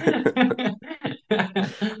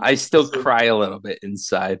 I still So cry a little bit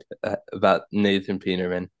inside about Nathan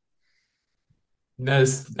Peterman.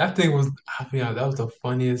 that thing was, I mean, that was the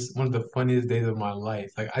funniest, one of the funniest days of my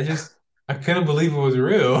life. Like I couldn't believe it was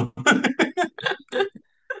real.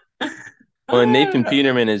 Well, and Nathan Ah,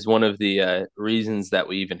 Peterman is one of the reasons that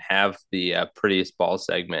we even have the prettiest ball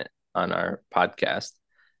segment on our podcast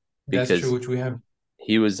that's true, because which we have.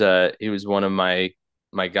 he was one of my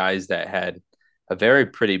guys that had a very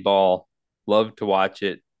pretty ball, loved to watch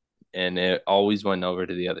it, and it always went over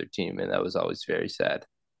to the other team, and that was always very sad.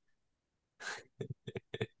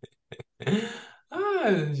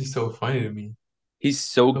 It's just so funny to me. He's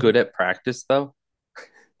so good at practice, though.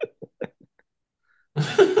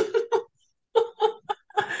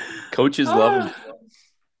 Coaches love him. Ah.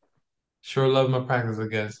 Sure love my practice, I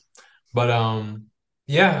guess. But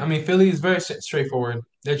yeah, I mean Philly is very straightforward.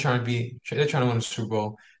 They're trying to win the Super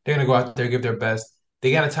Bowl. They're gonna go out there, give their best.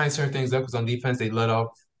 They gotta tighten certain things up because on defense they let off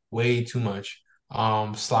way too much.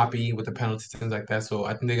 Sloppy with the penalties, things like that. So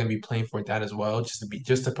I think they're gonna be playing for that as well,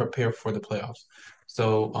 just to prepare for the playoffs.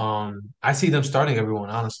 So I see them starting everyone,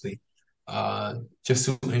 honestly. Just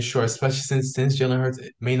to ensure, especially since Jalen Hurts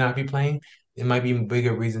may not be playing, it might be a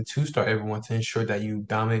bigger reason to start everyone to ensure that you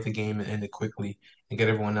dominate the game and end it quickly and get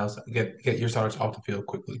everyone else get your starters off the field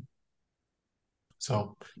quickly.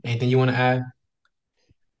 So, anything you want to add?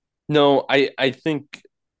 No, I think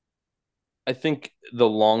the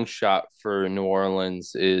long shot for New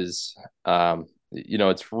Orleans is,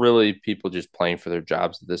 it's really people just playing for their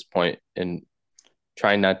jobs at this point and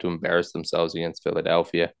trying not to embarrass themselves against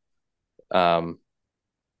Philadelphia. Um,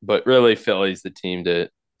 but really, Philly's the team to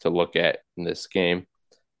look at in this game.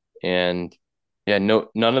 And yeah, no,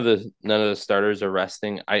 none of the starters are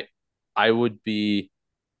resting. I would be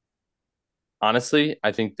honestly,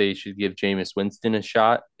 I think they should give Jameis Winston a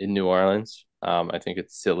shot in New Orleans. I think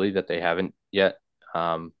it's silly that they haven't yet.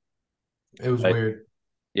 Um, It was but weird.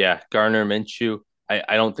 yeah, Garner Minshew.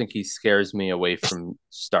 I don't think he scares me away from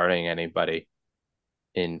starting anybody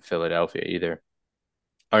in Philadelphia either.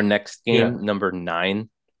 Our next Yeah, game, number 9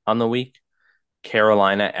 on the week,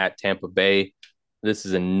 Carolina at Tampa Bay. This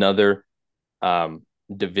is another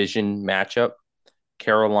division matchup.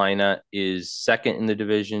 Carolina is second in the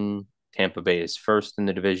division. Tampa Bay is first in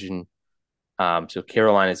the division. So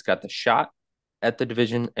Carolina's got the shot at the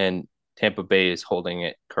division, and Tampa Bay is holding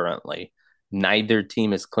it currently. Neither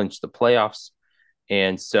team has clinched the playoffs,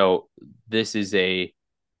 and so this is a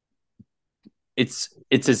it's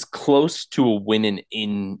as close to a win and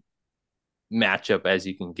in matchup as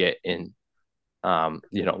you can get in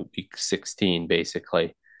week 16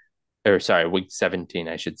 basically, or sorry, week 17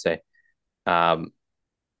 I should say. Um,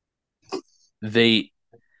 they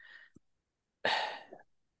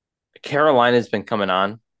Carolina's been coming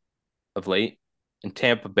on of late, and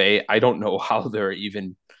Tampa Bay, I don't know how they're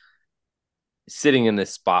even sitting in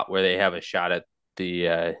this spot where they have a shot at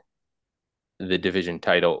the division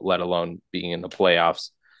title, let alone being in the playoffs.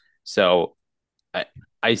 So I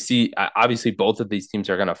I see obviously both of these teams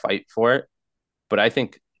are going to fight for it, but I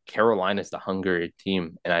think Carolina's the hungrier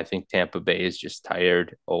team, and I think Tampa Bay is just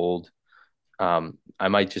tired, old. I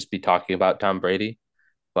might just be talking about Tom Brady,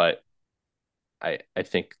 but I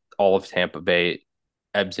think all of Tampa Bay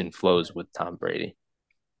ebbs and flows with Tom Brady.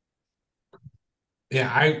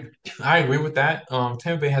 yeah, I agree with that.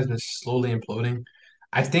 Tampa Bay has been slowly imploding.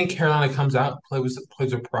 I think Carolina comes out, plays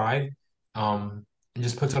with pride, and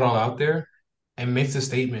just puts it all out there and makes a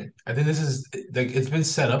statement. I think this is like it's been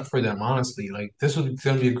set up for them, honestly. Like this was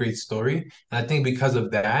going to be a great story, and I think because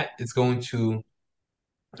of that, it's going to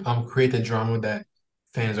create the drama that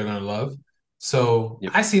fans are going to love. So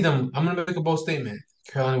Yep. I see them. I'm going to make a bold statement.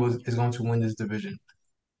 Carolina is going to win this division.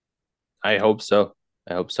 I hope so.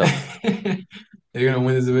 I hope so. They're going to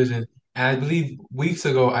win this division. And I believe weeks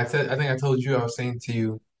ago, I think I told you, I was saying to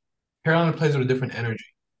you, Carolina plays with a different energy.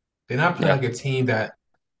 They're not playing Yeah. like a team that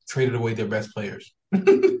traded away their best players.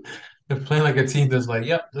 They're playing like a team that's like,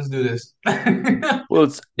 yep, let's do this.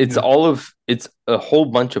 Well, You know, it's a whole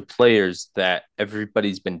bunch of players that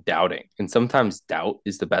everybody's been doubting, and sometimes doubt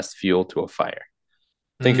is the best fuel to a fire.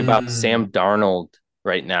 Think about mm, Sam Darnold.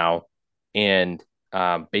 right now, and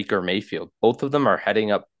Baker Mayfield. Both of them are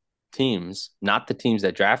heading up teams, not the teams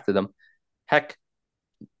that drafted them. Heck,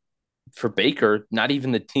 for Baker, not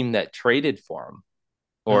even the team that traded for him.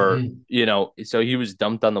 Or, Mm-mm. so he was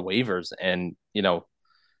dumped on the waivers, and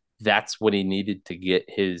that's what he needed to get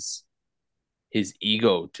his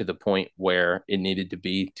ego to the point where it needed to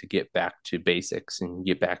be to get back to basics and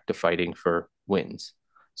get back to fighting for wins.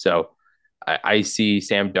 So I see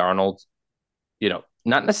Sam Darnold,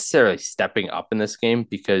 not necessarily stepping up in this game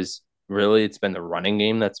because really it's been the running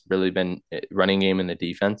game that's really been running game in the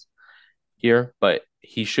defense here, but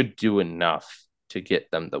he should do enough to get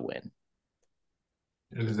them the win.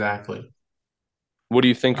 Exactly. What do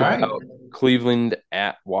you think All right. about Cleveland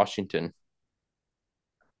at Washington?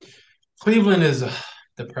 Cleveland is a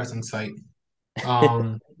depressing sight.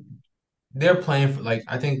 Um, they're playing for like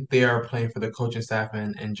I think they are playing for the coaching staff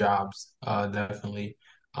and jobs. Definitely.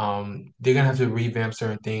 They're gonna have to revamp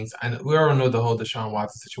certain things. And we already know the whole Deshaun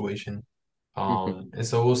Watson situation. And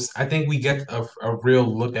so I think we get a real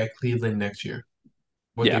look at Cleveland next year,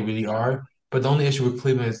 what they Yeah, really are. But the only issue with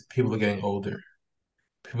Cleveland is people are getting older.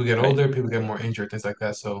 People get right. older, people get more injured, things like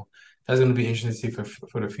that. So that's going to be interesting to see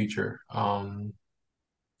for the future. Because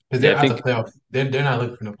Yeah, they're I at the think playoff. They're not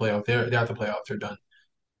looking for the playoff. They're at the playoffs. They're done.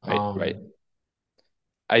 right. Um,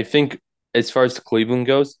 I think as far as Cleveland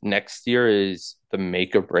goes, next year is the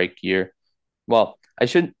make or break year. Well, I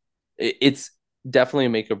should. It's definitely a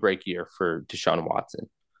make or break year for Deshaun Watson.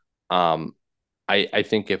 Um, I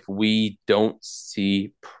think if we don't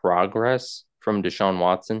see progress from Deshaun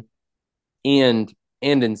Watson and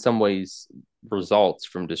in some ways results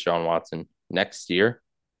from Deshaun Watson next year,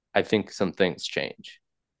 I think some things change.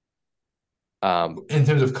 Um, in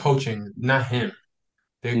terms of coaching, not him.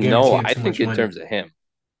 They're no, guaranteeing I too think much in money. terms of him,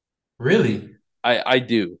 Really? I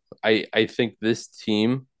do. I think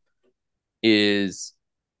is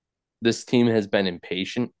this team has been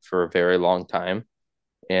impatient for a very long time,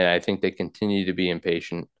 and I think they continue to be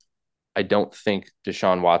impatient. I don't think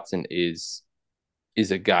Deshaun Watson is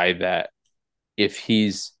a guy that if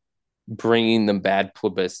he's bringing them bad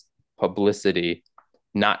publicity,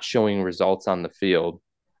 not showing results on the field,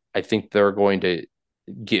 I think they're going to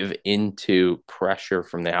give into pressure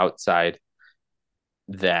from the outside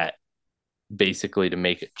that basically to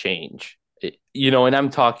make a change. And I'm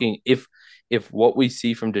talking if what we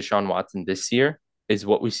see from Deshaun Watson this year is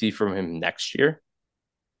what we see from him next year,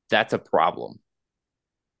 that's a problem,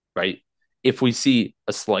 right? If we see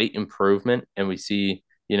a slight improvement and we see,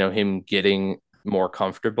 him getting more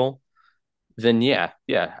comfortable, then yeah.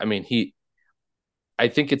 I mean, I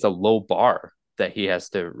think it's a low bar that he has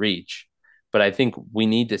to reach, but I think we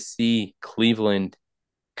need to see Cleveland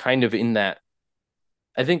kind of in that.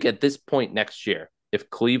 I think at this point next year, if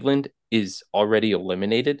Cleveland is already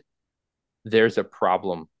eliminated, there's a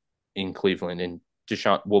problem in Cleveland, and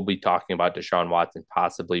Deshaun. We'll be talking about Deshaun Watson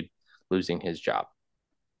possibly losing his job.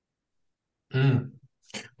 Mm.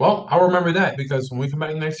 Well, I'll remember that because when we come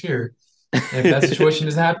back next year, if that situation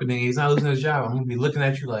is happening, he's not losing his job. I'm gonna be looking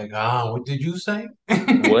at you like, what did you say?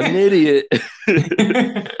 What an idiot!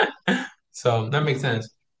 So that makes sense.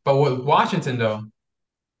 But with Washington, though,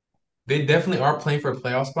 they definitely are playing for a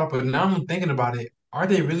playoff spot. But now I'm thinking about it. Are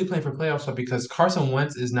they really playing for a playoff spot? Because Carson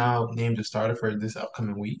Wentz is now named the starter for this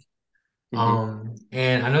upcoming week. Mhm.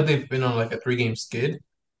 And I know they've been on like a three-game skid,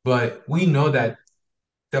 but we know that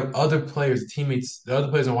the other players, the teammates, the other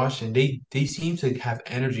players in Washington, they seem to have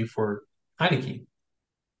energy for Heineke.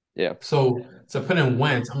 Yeah. So put in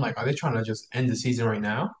Wentz, I'm like, are they trying to just end the season right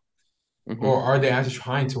now, Mhm. or are they actually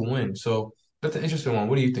trying to win? So that's an interesting one.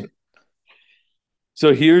 What do you think?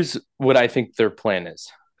 So here's what I think their plan is.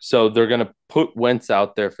 So they're going to put Wentz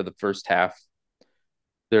out there for the first half.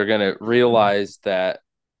 They're going to realize that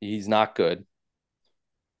he's not good.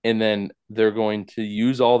 And then they're going to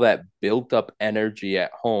use all that built up energy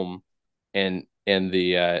at home and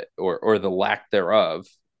the or the lack thereof,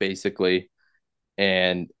 basically.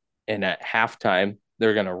 And at halftime,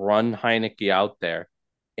 they're going to run Heineke out there.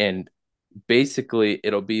 And basically,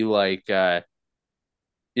 it'll be like, like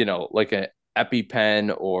an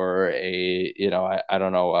EpiPen or I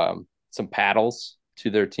don't know, some paddles to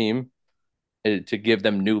their team to give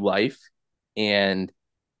them new life. And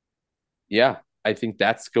yeah, I think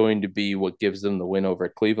that's going to be what gives them the win over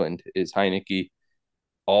Cleveland is Heineke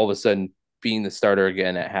all of a sudden being the starter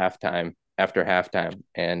again at halftime after halftime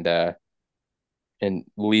and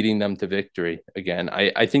leading them to victory again.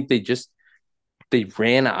 I think they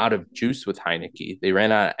ran out of juice with Heineke. They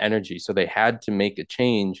ran out of energy, so they had to make a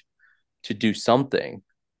change to do something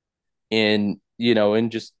and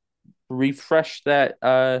just refresh that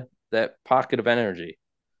pocket of energy.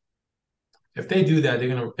 If they do that,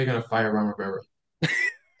 they're gonna fire Ron Rivera.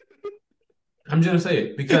 I'm just gonna say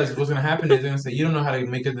it because what's gonna happen is they're gonna say you don't know how to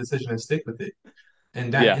make a decision and stick with it,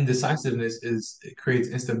 and that Yeah, indecisiveness it creates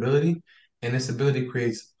instability, and instability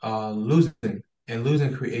creates losing, and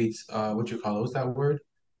losing creates what you call it? What's that word?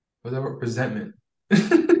 What's that word? Resentment,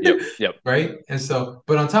 yep, yep, right? And so,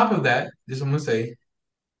 but on top of that, just I'm gonna say,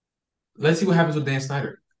 let's see what happens with Dan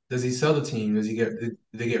Snyder. Does he sell the team? Did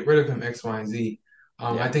they get rid of him? X, Y, and Z.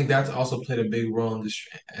 I yeah, think that's also played a big role in this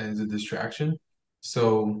as a distraction.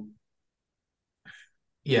 So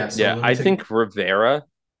yeah, so yeah. let me I take think Rivera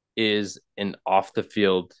is an off the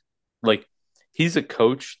field, like he's a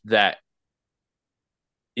coach that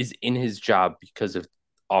is in his job because of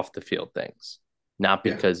off the field things, not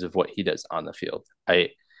yeah, because of what he does on the field.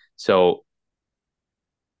 So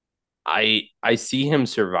I see him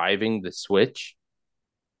surviving the switch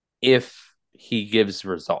if he gives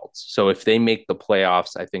results. So if they make the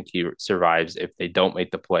playoffs, I think he survives. If they don't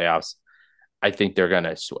make the playoffs, I think they're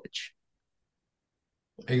gonna switch.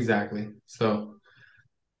 exactly. So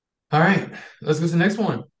all right, let's go to the next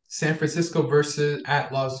one. San Francisco versus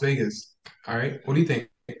at Las Vegas. All right, what do you think?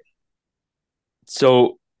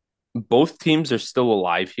 So both teams are still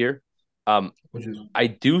alive here. Um, Which is I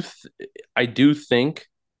do think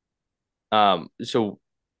so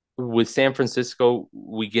with San Francisco,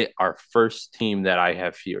 we get our first team that I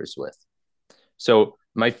have fears with. So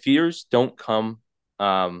my fears don't come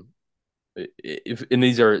and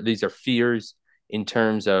these are fears in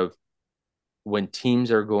terms of when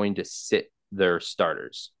teams are going to sit their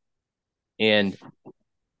starters. And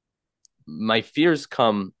my fears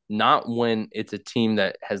come not when it's a team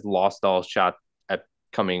that has lost all shot at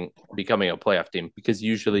coming becoming a playoff team, because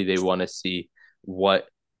usually they want to see what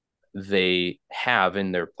they have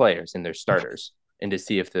in their players, in their starters, and to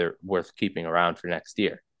see if they're worth keeping around for next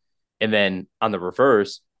year. And then on the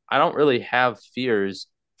reverse, I don't really have fears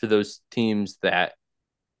for those teams that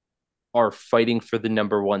are fighting for the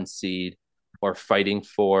number one seed or fighting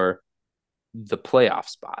for the playoff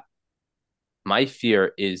spot. My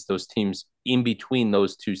fear is those teams in between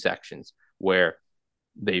those two sections where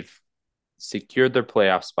they've secured their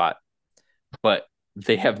playoff spot, but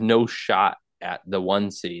they have no shot at the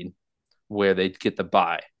one seed where they get the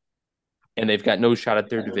bye, and they've got no shot at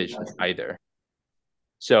their division either.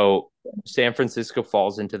 So San Francisco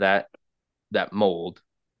falls into that mold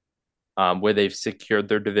where they've secured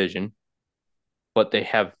their division, but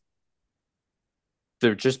they're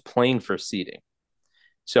just playing for seeding.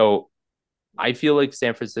 So I feel like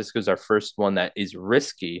San Francisco's our first one that is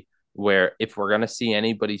risky, where if we're going to see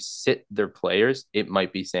anybody sit their players, it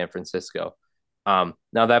might be San Francisco. Now,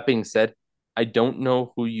 that being said, I don't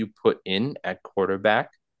know who you put in at quarterback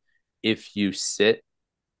if you sit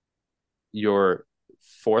your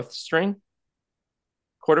fourth string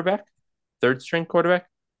quarterback, third string quarterback.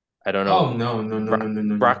 I don't know. oh no no no no Brock, no no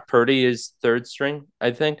no. Brock Purdy is third string,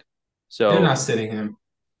 I think. They're So, not sitting him.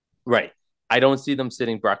 right. I don't see them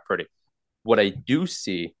sitting Brock Purdy. What I do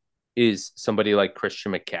see is somebody like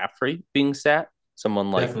Christian McCaffrey being sat,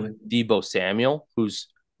 someone like Definitely. Debo Samuel, who's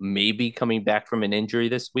maybe coming back from an injury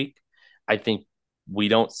this week. I think we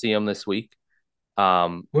don't see him this week.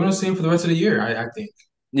 Um, We don't see him for the rest of the year. I think.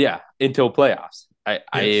 yeah, until playoffs. I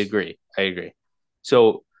Yes. agree. I agree.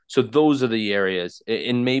 So those are the areas,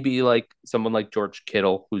 and maybe like someone like George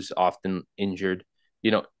Kittle, who's often injured.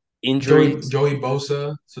 You know, injuries. Joey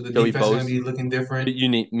Bosa. So the Joey defense is going to Bose. be looking different. You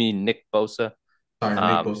need me Nick Bosa. Sorry, Nick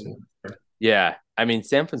Um, Bosa. Yeah, I mean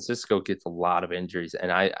San Francisco gets a lot of injuries,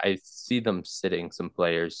 and I see them sitting some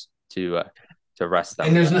players to rest them.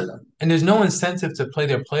 And there's no incentive to play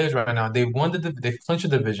their players right now. They've clinched a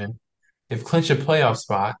division, they've clinched a playoff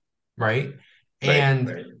spot, right? Right.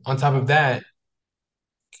 And on top of that,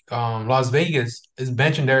 Las Vegas is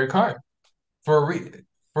benching Derek Carr for a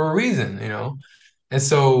for a reason, you know. And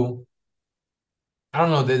so I don't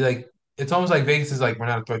know. They like it's almost like Vegas is like we're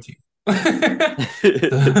not a threat to you.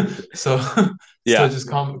 So so Yeah, just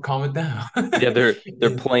calm it down. yeah, they're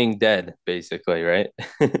playing dead basically, right?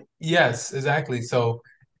 Yes, exactly. So,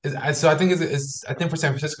 so I think I think for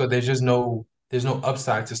San Francisco, there's no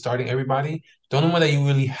upside to starting everybody. The only one that you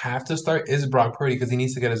really have to start is Brock Purdy because he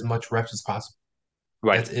needs to get as much reps as possible.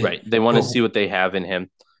 Right, That's it. right. They want to But see what they have in him,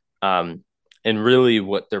 and really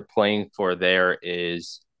what they're playing for there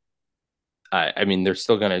is, I mean, they're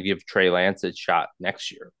still going to give Trey Lance a shot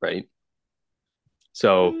next year, right?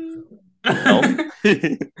 So no,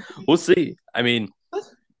 we'll see. I mean,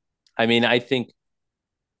 I think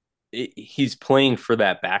he's playing for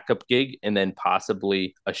that backup gig and then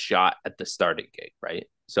possibly a shot at the starting gig, right?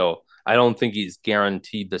 So I don't think he's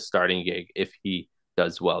guaranteed the starting gig if he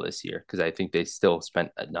does well this year because I think they still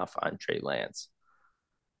spent enough on Trey Lance,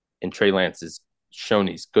 and Trey Lance has shown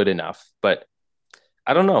he's good enough. But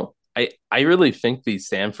I don't know. I really think these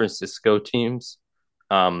San Francisco teams,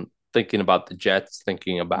 thinking about the Jets,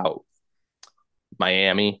 thinking about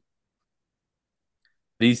Miami,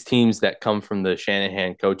 these teams that come from the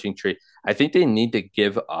Shanahan coaching tree, I think they need to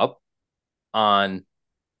give up on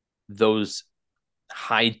those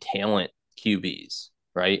high talent QBs,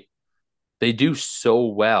 right? They do so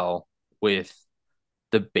well with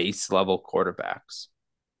the base level quarterbacks.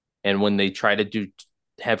 And when they try to do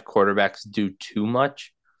have quarterbacks do too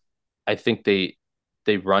much, I think they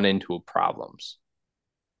run into problems.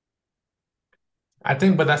 I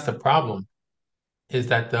think, but that's the problem is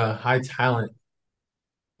that the high talent,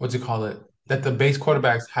 what's it call it, that the base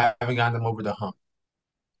quarterbacks haven't gotten them over the hump,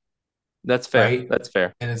 That's fair. right? That's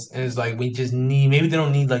fair. And it's like we just need maybe they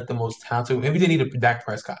don't need like the most talented. Maybe they need a Dak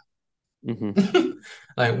Prescott. Mm-hmm.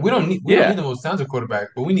 Like we don't need Yeah. the most talented quarterback,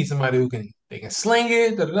 but we need somebody who can they can sling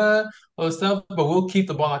it, da da da, all this stuff. But we'll keep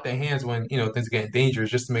the ball out their hands when things get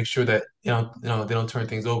dangerous, just to make sure that they don't turn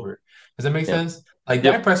things over. Does that make Yep. sense? Like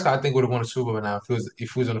Dak Yep. Prescott, I think would have won a Super Bowl now if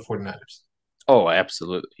he was on the 49ers. Oh,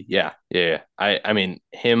 absolutely. Yeah. Yeah. Yeah. I mean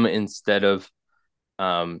him instead of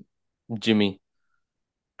um Jimmy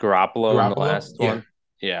Garoppolo in the Garoppolo, last yeah, one.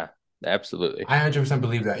 Yeah, absolutely. I 100%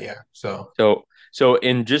 believe that. Yeah, so So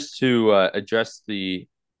in just to address the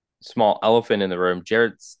small elephant in the room,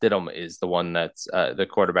 Jarrett Stidham is the one that's the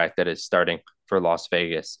quarterback that is starting for Las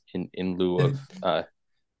Vegas in lieu of did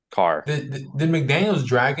Carr. did McDaniel's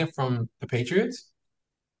drag him from the Patriots?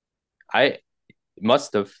 I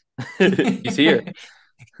must have. He's here.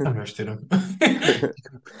 Understood him.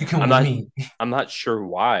 You come I'm with not me. I'm not sure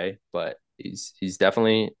why, but he's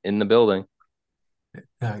definitely in the building.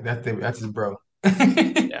 Yeah, that's his bro.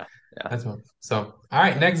 Yeah, yeah, That's one. So, all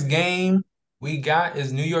right, next game we got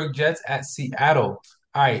is New York Jets at Seattle.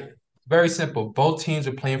 All right, very simple. Both teams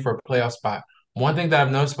are playing for a playoff spot. One thing that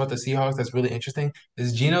I've noticed about the Seahawks that's really interesting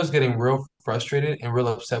is Gino's getting real frustrated and real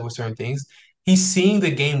upset with certain things. He's seeing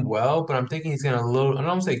the game well, but I'm thinking he's getting a little, I don't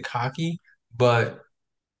want to say cocky, but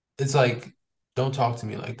it's like, don't talk to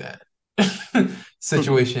me like that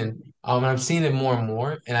situation. And I've seen it more and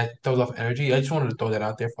more, and I throws off energy. I just wanted to throw that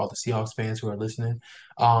out there for all the Seahawks fans who are listening.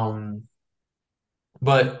 Um,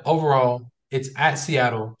 but overall, it's at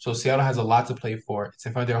Seattle, so Seattle has a lot to play for. It's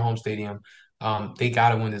in front of their home stadium. They got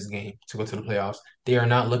to win this game to go to the playoffs. They are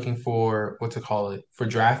not looking for what to call it for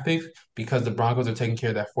draft picks because the Broncos are taking care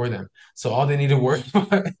of that for them. So all they need to worry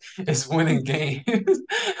about is winning games.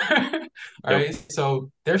 All yep, right,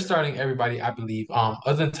 so they're starting everybody, I believe.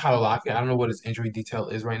 Other than Tyler Lockett, I don't know what his injury detail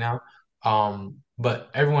is right now. But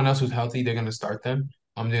everyone else who's healthy, they're gonna start them.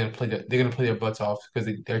 They're gonna play their butts off because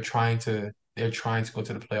they're trying to go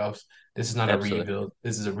to the playoffs. This is not a absolutely. rebuild.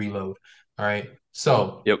 This is a reload. All right.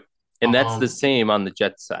 So, Yep, and that's the um, same on the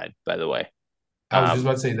Jets side, by the way. I was just Um,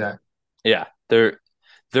 about to say that. yeah,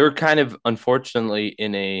 they're kind of unfortunately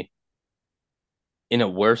in a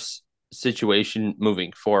worse situation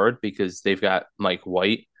moving forward because they've got Mike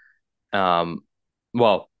White. Um,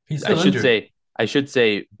 well, He's I still should injured. say I should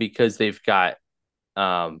say because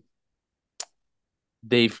um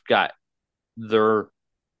they've got their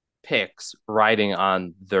picks riding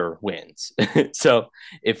on their wins. So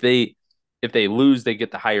if they if they lose, they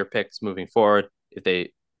get the higher picks moving forward. If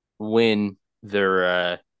they win,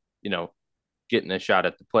 they're you know getting a shot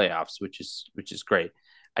at the playoffs, which is great.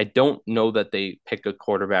 I don't know that they pick a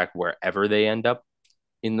quarterback wherever they end up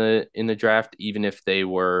in the draft, even if they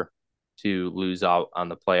were to lose out on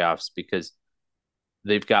the playoffs, because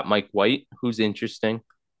they've got Mike White, who's interesting,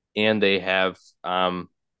 and they have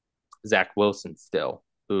Zach Wilson still,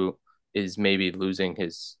 who is maybe losing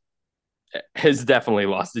his has definitely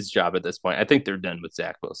lost his job at this point. I think they're done with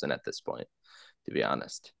Zach Wilson at this point, to be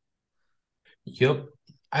honest. Yep.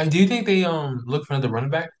 I do you think they look for another running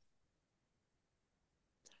back?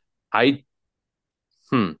 I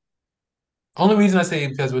hmm. Only reason I say it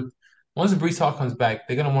because with once Brees Hall comes back,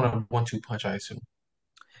 they're gonna want a 1-2 punch, I assume.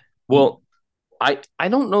 Well, I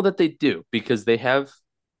don't know that they do because they have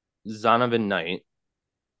Zonovan Knight,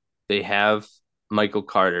 they have Michael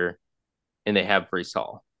Carter, and they have Brees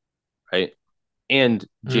Hall, right? And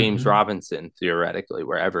James Mm-hmm. Robinson theoretically,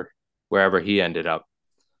 wherever he ended up.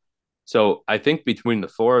 So I think between the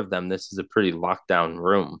four of them, this is a pretty lockdown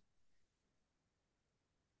room.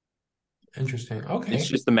 Interesting. It's Okay.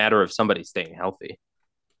 just a matter of somebody staying healthy.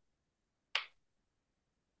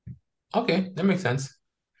 Okay, that makes sense.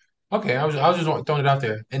 Okay, I was just throwing it out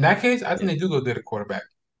there. In that case, I think Yeah. they do go get a quarterback.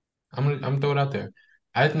 I'm gonna throw it out there.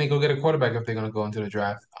 I think they go get a quarterback if they're gonna go into the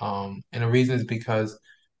draft. And the reason is because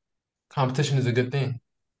competition is a good thing.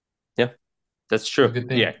 Yeah, that's It's a true.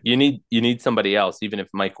 good Yeah, thing. you need somebody else, even if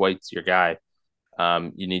Mike White's your guy.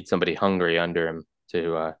 You need somebody hungry under him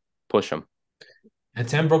to push him. And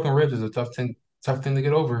 10 broken ribs is a tough thing to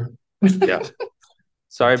get over. Yeah.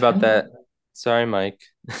 Sorry about 10 that. broken. Sorry, Mike.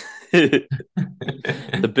 the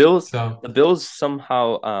Bills, So the Bills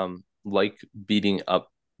somehow like beating up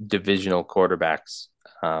divisional quarterbacks.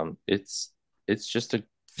 It's just a just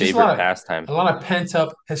favorite pastime. a lot of pent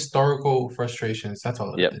up historical frustrations. That's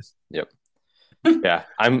all it Yep. is. Yep. Yeah.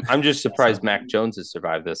 I'm just surprised So Mac Jones has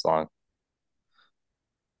survived this long.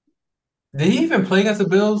 did he even play against the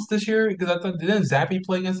Bills this year? Because I thought didn't Zappy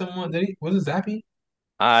play against someone? Did he? Was it Zappy?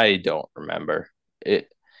 I don't remember. It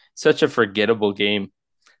such a forgettable game.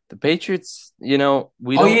 The Patriots, we Oh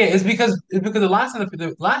don't yeah, it's because the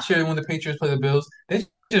last year when the Patriots played the Bills, they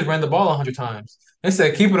just ran the ball 100 times. They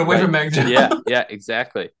said keep it away right. from Mac Jones. Yeah, yeah,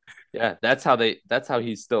 exactly. Yeah, that's how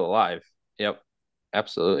he's still alive. Yep.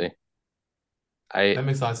 Absolutely. I That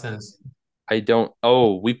makes a lot of sense. I don't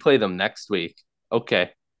Oh, we play them next week.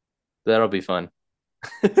 Okay. That'll be fun.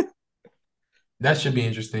 That should be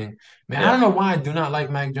interesting. Man, I Yeah. don't know why I do not like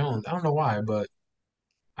Mac Jones. I don't know why, but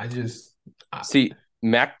I just I, See,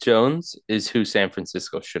 Mac Jones is who San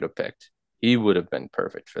Francisco should have picked. He would have been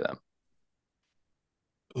perfect for them.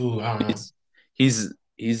 I don't know.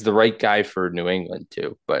 He's the right guy for New England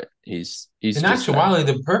too, but he's In just not. actuality,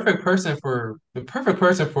 the perfect person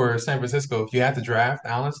for San Francisco, if you had to draft,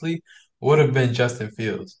 honestly, would have been Justin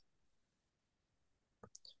Fields.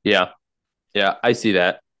 Yeah. Yeah, I see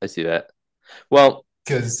that. I see that. Well,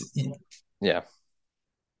 Because yeah.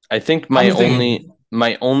 I think I'm my just only thinking,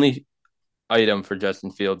 my only item for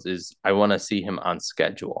Justin Fields is I want to see him on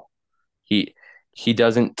schedule. He he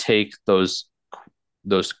doesn't take those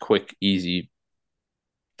quick easy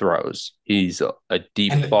throws. He's a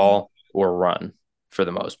deep and ball or run for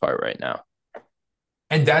the most part right now.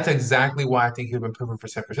 and that's exactly why I think he would have been perfect for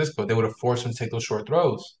San Francisco. They would have forced him to take those short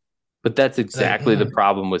throws. But that's Like, exactly the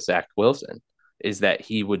problem with Zach Wilson is that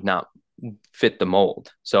he would not fit the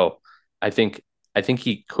mold. So I think I think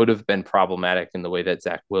he could have been problematic in the way that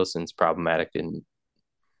Zach Wilson's problematic in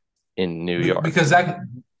New York. because Zach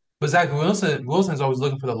Wilson's always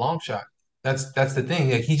looking for the long shot. That's the thing.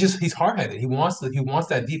 Like he's hard headed. He wants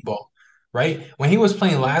that deep ball, right? When he was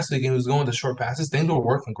playing last week and he was going to short passes, things were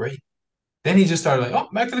working great. Then he just started like, oh,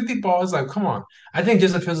 back to the deep ball. It's like, come on. I think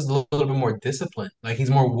Justin Fields is a little bit more disciplined. Like he's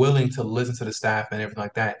more willing to listen to the staff and everything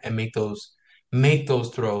like that and make those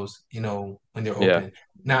throws, when they're Yeah. open.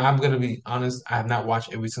 Now I'm gonna be honest, I have not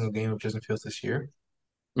watched every single game of Justin Fields this year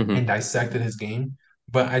Hmm. and dissected his game,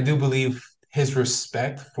 but I do believe his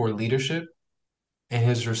respect for leadership and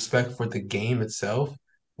his respect for the game itself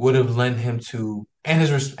would have lent him to and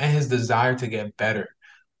his desire to get better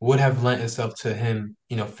would have lent itself to him,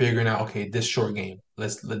 figuring out, okay, this short game,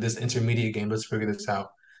 this intermediate game, let's figure this out.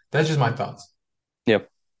 That's just my thoughts. Yep.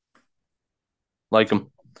 Like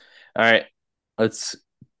him. All right. Let's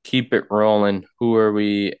keep it rolling. Who are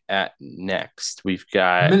we at next? We've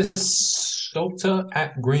got Minnesota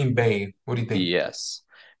at Green Bay. What do you think? yes.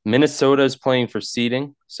 Minnesota is playing for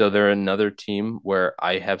seeding, so they're another team where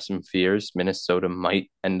I have some fears. Minnesota might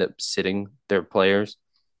end up sitting their players.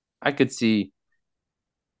 I could see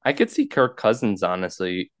I could see Kirk Cousins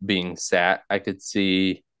honestly being sat. I could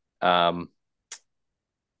see um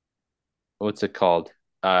what's it called?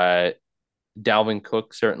 Uh Dalvin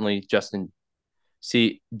Cook certainly. Justin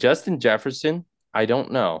Jefferson, I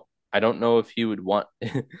don't know. I don't know if he would want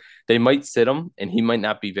they might sit him and he might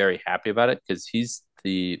not be very happy about it because he's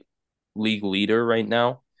the league leader right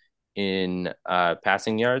now in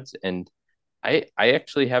passing yards. And I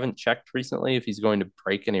actually haven't checked recently if he's going to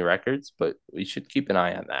break any records, but we should keep an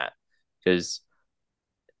eye on that because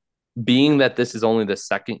being that this is only the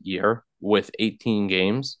second year with 18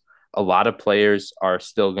 games, a lot of players are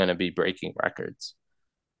still going to be breaking records.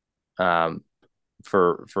 Um,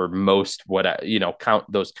 for most what count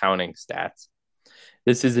those counting stats.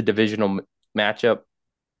 This is a divisional matchup.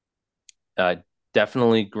 Uh,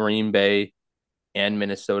 Definitely Green Bay and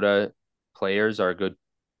Minnesota players are good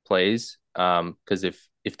plays. Because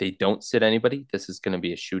if they don't sit anybody, this is going to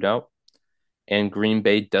be a shootout. And Green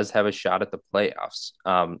Bay does have a shot at the playoffs.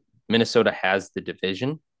 Minnesota has the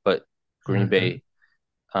division, but Green Hmm. Bay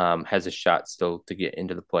has a shot still to get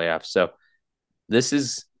into the playoffs. So this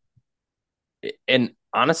is, and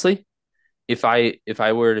honestly, if I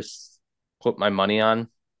were to put my money on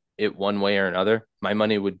it one way or another, my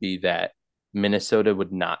money would be that Minnesota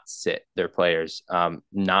would not sit their players,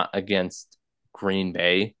 not against Green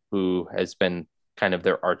Bay, who has been kind of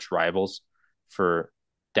their arch rivals for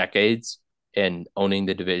decades and owning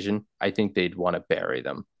the division. I think they'd want to bury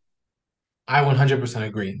them. I 100%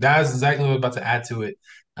 agree. That's exactly what I'm about to add to it.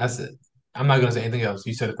 That's it. I'm not gonna say anything else.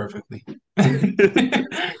 You said it perfectly.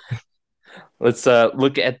 Let's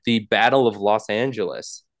look at the Battle of Los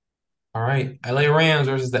Angeles. All right, LA Rams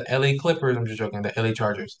versus the LA Clippers. I'm just joking. The LA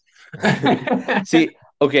Chargers. See,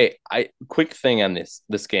 okay, I quick thing on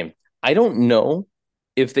this game. I don't know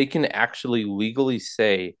if they can actually legally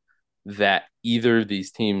say that either of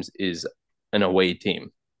these teams is an away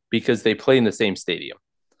team because they play in the same stadium.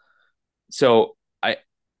 So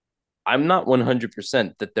I'm not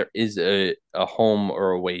 100% that there is a home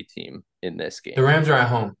or away team in this The game. Rams are at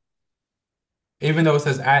home, even though it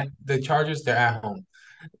says at the Chargers. They're at home.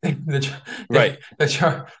 Right. The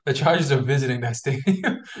Chargers are visiting that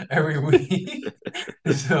stadium every week.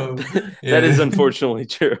 So That is yeah, unfortunately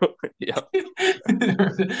true. Yeah.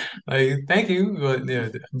 like thank you, but yeah,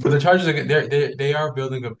 but the Chargers are they are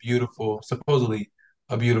building a beautiful, supposedly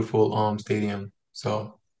a beautiful stadium.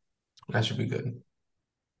 So that should be good.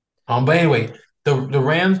 But anyway, the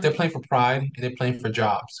Rams they're playing for pride and they're playing for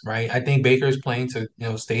jobs, right? I think Baker is playing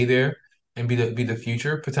to stay there and be the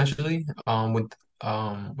future potentially. With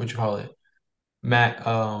what you call it, Matt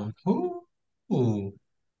who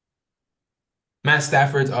Matt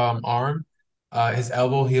Stafford's arm, his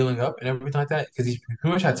elbow healing up and everything like that because he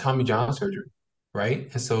pretty much had Tommy John surgery, right?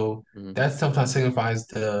 And so Mhm. that sometimes signifies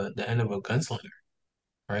the end of a gunslinger,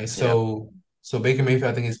 right? Yeah. So Baker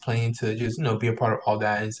Mayfield, I think, is playing to just be a part of all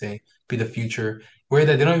that and say be the future. Where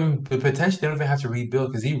that they don't even potentially they don't even have to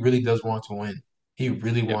rebuild because he really does want to win. He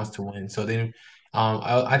really Yep. wants to win. So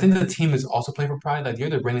I think the team is also playing for pride. Like you're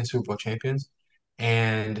the reigning Super Bowl champions,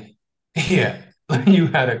 and yeah, you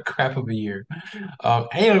had a crap of a year. And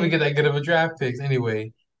you don't even get that good of a draft picks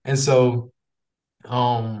anyway. And so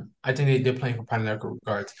I think they're playing for pride in that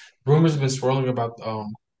regards. Rumors have been swirling about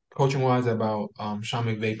coaching wise about Sean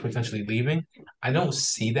McVay potentially leaving. I don't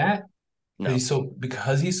see that No.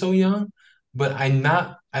 because he's so young, but I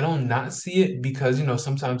don't not see it because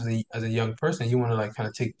sometimes as a young person you want to like kind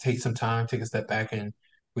of take some time, take a step back and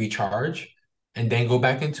recharge and then go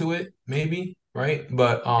back into it maybe, right?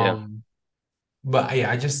 Yeah. But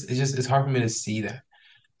yeah, it's hard for me to see that.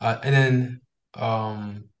 And then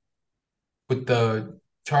um with the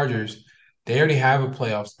Chargers, they already have a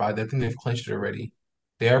playoff spot. I think they've clinched it already.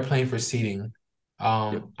 They are playing for seeding.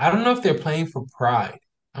 Yep. I don't know if they're playing for pride.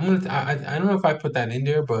 I don't know if I put that in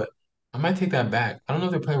there, but I might take that back. I don't know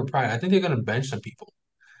if they're playing for pride. I think they're gonna bench some people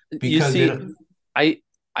You because they see, don't. I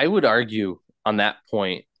I would argue on that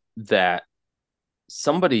point that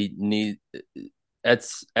somebody need at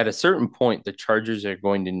a certain point the Chargers are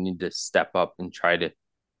going to need to step up and try to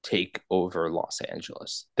take over Los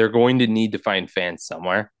Angeles. They're going to need to find fans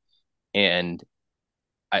somewhere, and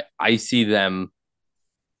I see them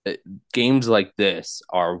uh, games like this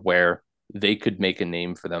are where they could make a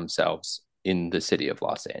name for themselves in the city of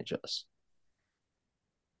Los Angeles.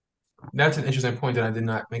 That's an interesting point that I did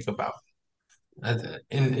not think about. And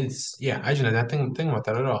it's yeah, I didn't think about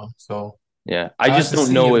that at all. So Yeah, I'll have to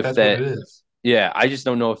see if that's what it is. I just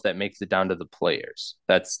don't know if that makes it down to the players.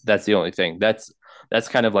 That's the only thing. That's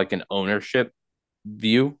kind of like an ownership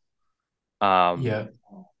view. Um, Yeah,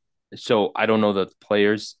 so I don't know that the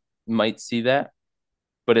players might see that,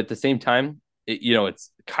 but at the same time,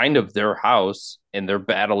 it's kind of their house, and they're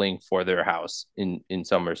battling for their house in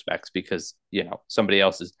some respects because somebody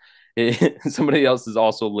else is somebody else is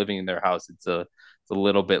also living in their house. It's a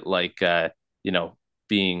little bit like you know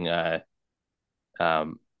being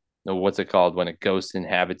um what's it called when a ghost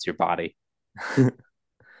inhabits your body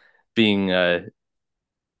being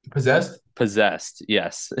possessed. possessed.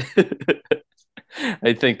 Yes.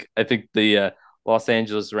 I think the Los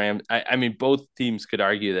Angeles Rams. I mean, both teams could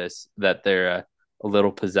argue this that they're a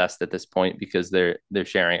little possessed at this point because they're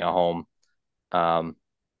sharing a home. Um,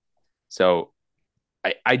 so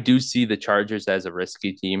I do see the Chargers as a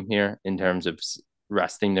risky team here in terms of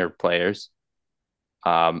resting their players.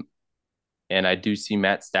 Um, and I do see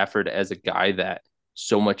Matt Stafford as a guy that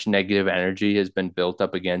so much negative energy has been built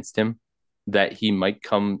up against him that he might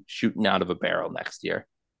come shooting out of a barrel next year,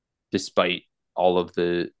 despite all of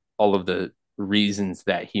the all of the reasons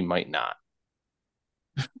that he might not.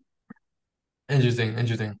 Interesting,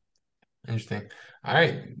 interesting, interesting. All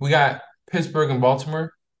right, we got Pittsburgh and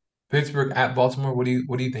Baltimore. Pittsburgh at Baltimore. What do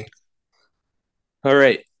you think? All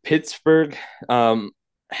right, Pittsburgh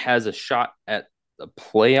has a shot at the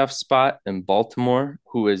playoff spot, and Baltimore,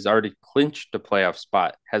 who has already clinched the playoff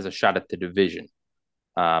spot, has a shot at the division.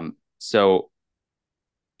 So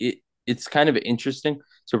it's kind of interesting.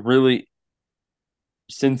 So really,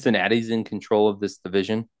 Cincinnati's in control of this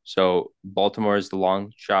division. So Baltimore is the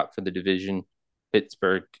long shot for the division.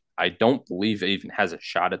 Pittsburgh, I don't believe, even has a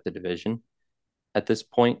shot at the division. at this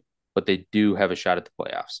point, but they do have a shot at the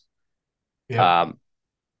playoffs. Yep. Um,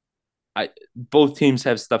 I both teams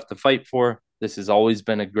have stuff to fight for. This has always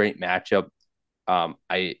been a great matchup.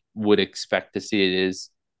 I would expect to see it is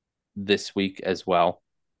this week as well.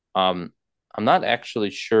 Um, I'm not actually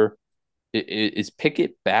sure. Is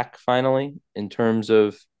Pickett back finally in terms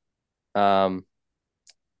of um,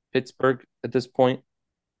 Pittsburgh at this point?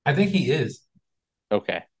 I think he is.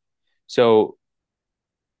 Okay, so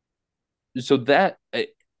that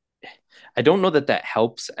I don't know that that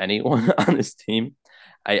helps anyone on his team.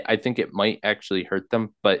 I think it might actually hurt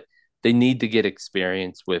them, but they need to get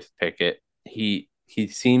experience with Pickett. He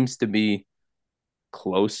seems to be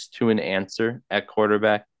close to an answer at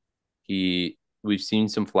quarterback. We've seen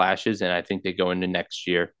some flashes, and I think they go into next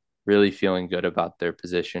year really feeling good about their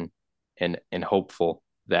position and hopeful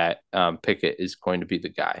that Pickett is going to be the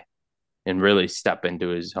guy and really step into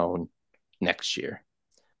his own next year.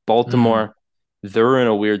 Mm. Baltimore, they're in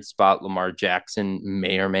a weird spot. Lamar Jackson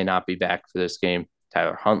may or may not be back for this game.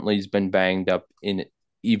 Tyler Huntley's been banged up in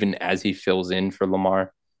even as he fills in for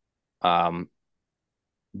Lamar. Um,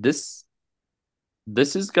 this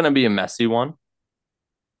this is going to be a messy one,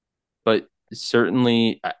 but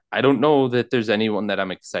certainly I don't know that there's anyone that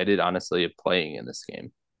I'm excited honestly of playing in this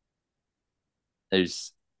game.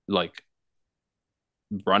 There's like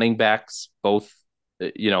running backs both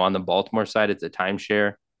on the Baltimore side it's a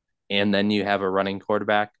timeshare and then you have a running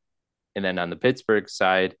quarterback and then on the Pittsburgh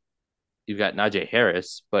side you've got Najee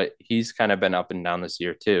Harris, but he's kind of been up and down this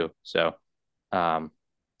year too. So, and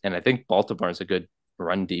I think Baltimore is a good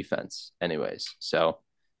run defense, anyways. So,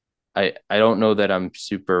 I don't know that I'm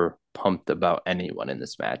super pumped about anyone in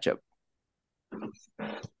this matchup. What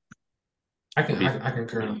do you think? I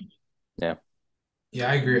concur. Yeah. Yeah,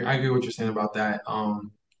 I agree. I agree what you're saying about that.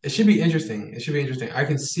 It should be interesting. It should be interesting. I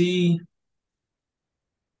can see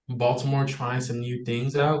Baltimore trying some new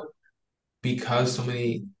things out because so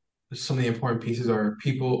many important pieces are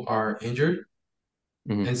people are injured.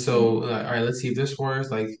 Mm-hmm. And so, all right, let's see if this works,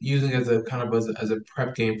 like using it as a kind of as a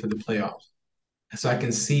prep game for the playoffs. So I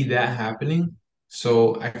can see that happening.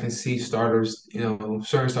 So I can see starters,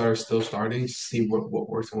 certain starters still starting, see what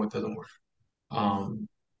works and what doesn't work. Um,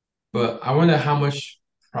 but I wonder how much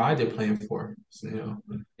pride they're playing for.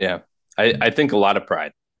 Yeah. I think a lot of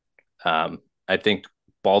pride. I think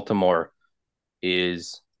Baltimore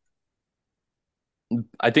is,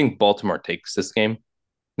 I think Baltimore takes this game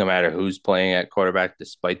no matter who's playing at quarterback,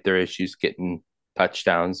 despite their issues getting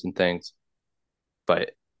touchdowns and things.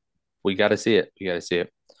 But we got to see it. We got to see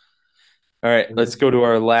it. All right, let's go to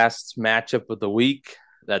our last matchup of the week.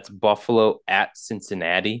 That's Buffalo at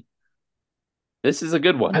Cincinnati. This is a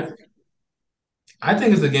good one. I I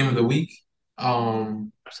think it's the game of the week.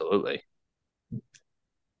 Um, Absolutely.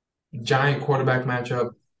 Giant quarterback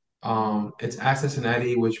matchup. It's at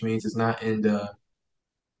Cincinnati, which means it's not in the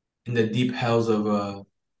deep hells of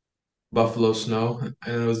Buffalo snow.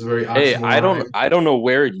 And it was very Hey, oxymoronic. I don't know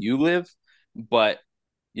where you live, but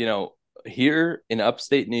you know, here in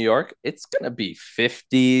upstate New York, it's gonna be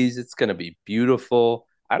 50s. It's gonna be beautiful.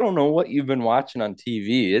 I don't know what you've been watching on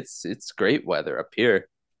TV. It's great weather up here.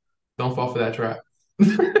 Don't fall for that trap.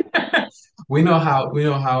 We know how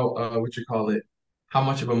what you call it, how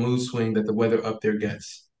much of a mood swing that the weather up there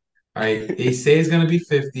gets. All right. They say it's gonna be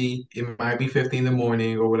 50. It might be 50 in the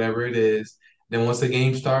morning or whatever it is. Then once the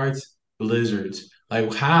game starts, blizzards.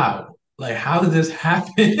 Like how? Like how did this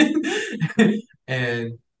happen?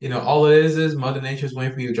 And all it is Mother Nature's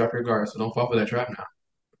waiting for you to drop your guard. So don't fall for that trap now.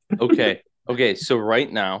 Okay. Okay, so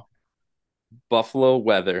right now, Buffalo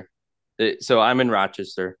weather. So I'm in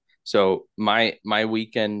Rochester. So my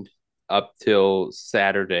weekend up till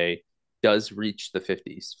Saturday does reach the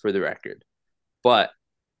 50s for the record. But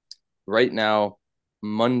right now,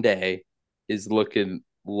 Monday is looking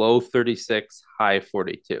low 36, high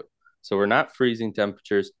 42. So we're not freezing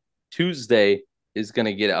temperatures. Tuesday is going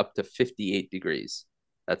to get up to 58 degrees.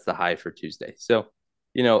 That's the high for Tuesday. So,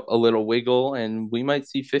 a little wiggle and we might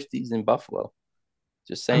see 50s in Buffalo.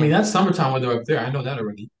 Just I mean, saying. that's summertime weather up there. I know that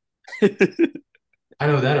already. I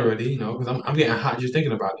know that already, because I'm getting hot just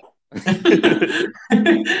thinking about it.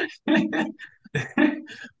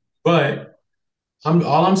 But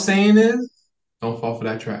all I'm saying is don't fall for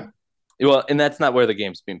that trap. Well, and that's not where the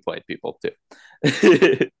game's being played, people,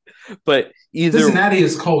 too. But either, Cincinnati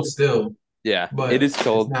is cold still, yeah, it but is it's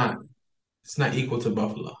cold. not it's not equal to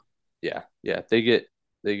Buffalo. Yeah, yeah, they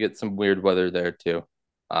get some weird weather there too.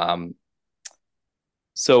 Um,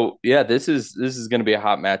 so yeah, this is going to be a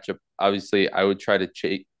hot matchup. Obviously, I would try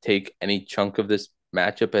to take any chunk of this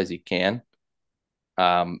matchup as you can.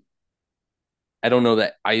 Um, I don't know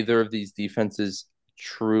that either of these defenses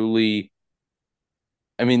truly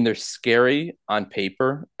I mean, they're scary on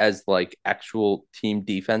paper as like actual team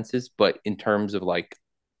defenses, but in terms of like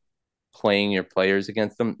playing your players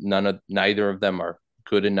against them, neither of them are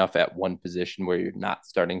good enough at one position where you're not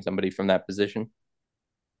starting somebody from that position.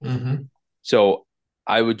 Mm-hmm. So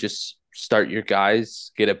I would just start your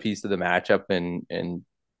guys, get a piece of the matchup, and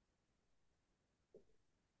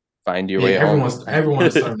find your Yeah, way home. everyone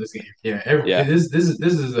is starting this game. Yeah, Yeah, this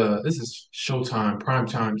is Showtime, prime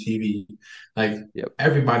time TV. Like yep,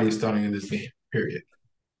 everybody is starting in this game. Period.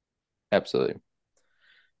 absolutely.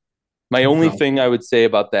 My only So thing I would say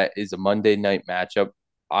about that is a Monday night matchup.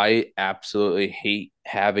 I absolutely hate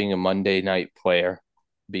having a Monday night player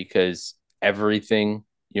because everything,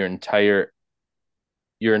 your entire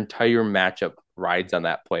matchup rides on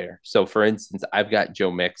that player. So for instance, I've got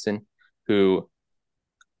Joe Mixon, who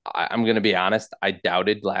I'm going to be honest, I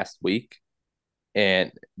doubted last week,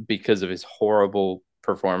 and because of his horrible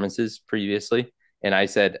performances previously, and I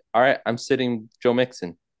said, "All right, I'm sitting Joe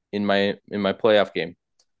Mixon in my playoff game."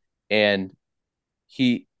 And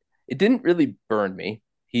he it didn't really burn me.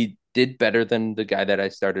 He did better than the guy that I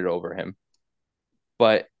started over him,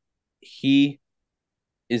 but he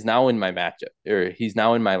is now in my matchup, or he's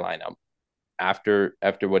now in my lineup after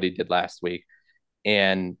what he did last week,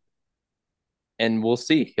 and we'll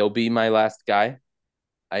see. He'll be my last guy.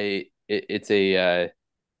 It's a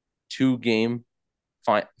 2 game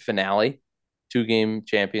finale, 2 game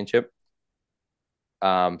championship.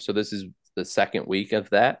 So this is the second week of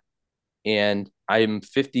that, and I'm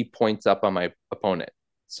 50 points up on my opponent.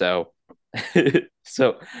 So,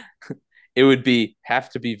 so it would be have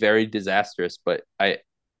to be very disastrous, but I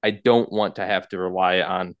don't want to have to rely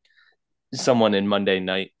on someone in Monday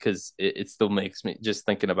night because it still makes me just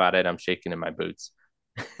thinking about it. I'm shaking in my boots.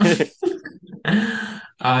 you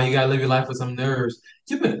gotta live your life with some nerves.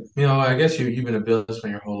 I guess you've been a Bills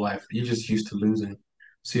fan your whole life. You're just used to losing,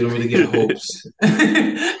 so you don't really get hopes.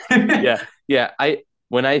 Yeah, yeah. I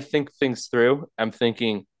When I think things through, I'm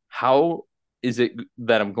thinking, how is it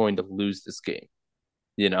that I'm going to lose this game?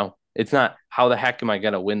 It's not how the heck am I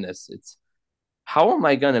going to win this? It's how am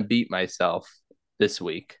I going to beat myself this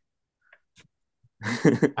week?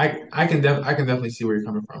 I can definitely see where you're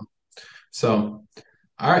coming from. So,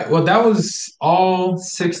 all right. Well, that was all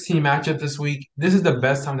 16 matchup this week. This is the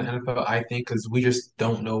best time in the NFL, I think, because we just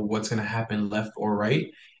don't know what's going to happen left or right.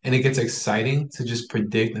 And it gets exciting to just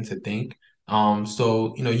predict and to think.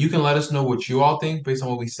 So, you can let us know what you all think based on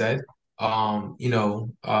what we said. Um, you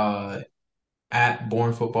know, uh, at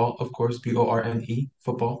Born Football, of course, BORNE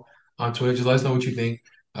football on Twitter. Just let us know what you think.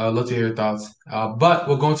 Love to hear your thoughts. But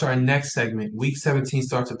we'll go into our next segment. Week 17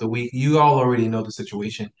 starts with the week. You all already know the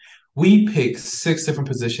situation. We pick 6 different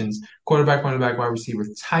positions: quarterback, running back, wide receiver,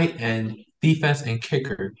 tight end, defense, and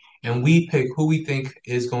kicker. And we pick who we think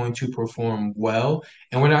is going to perform well.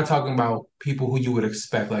 And we're not talking about people who you would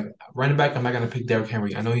expect. Like running back, I'm not going to pick Derrick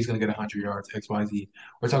Henry. I know he's going to get 100 yards, XYZ.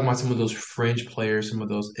 We're talking about some of those fringe players, some of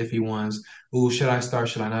those iffy ones. Ooh, should I start?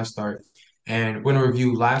 Should I not start? And we're going to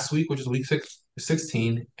review last week, which is week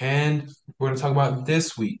 16, and we're going to talk about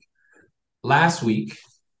this week. Last week,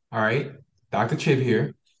 all right, Dr. Chib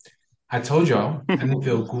here. I told y'all I didn't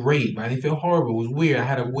feel great, but I didn't feel horrible. It was weird. I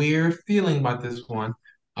had a weird feeling about this one.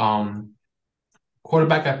 Um,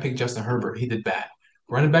 Quarterback, I picked Justin Herbert. He did bad.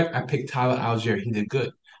 Running back, I picked Tyler Algier. He did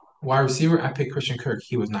good. Wide receiver, I picked Christian Kirk.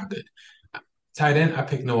 He was not good. Tight end, I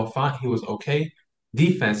picked Noah Fant. He was okay.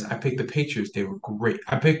 Defense, I picked the Patriots. They were great.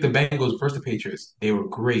 I picked the Bengals versus the Patriots. They were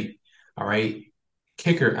great. All right.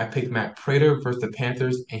 Kicker, I picked Matt Prater versus the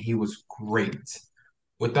Panthers, and he was great.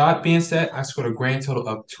 With that being said, I scored a grand total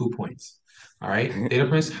of 2 points. All right. Data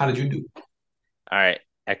Prince, how did you do? All right.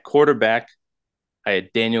 At quarterback, I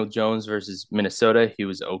had Daniel Jones versus Minnesota. He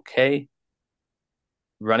was okay.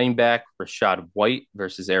 Running back, Rashad White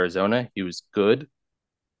versus Arizona. He was good.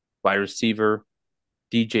 Wide receiver,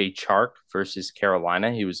 DJ Chark versus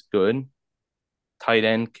Carolina. He was good. Tight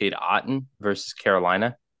end, Cade Otton versus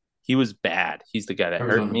Carolina. He was bad. He's the guy that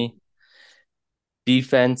hurt Arizona. me.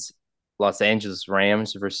 Defense, Los Angeles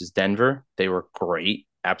Rams versus Denver. They were great.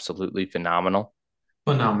 Absolutely phenomenal.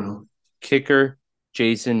 Phenomenal. Kicker,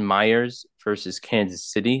 Jason Myers versus Kansas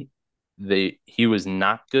City. He was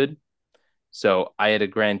not good. So I had a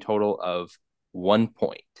grand total of 1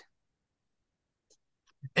 point.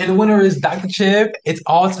 And the winner is Dr. Chib. It's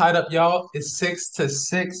all tied up, y'all. It's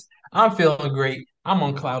 6-6. I'm feeling great. I'm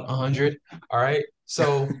on cloud 100. All right.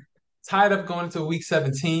 So tied up going into week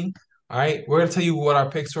 17. All right. We're going to tell you what our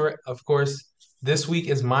picks were. Of course, this week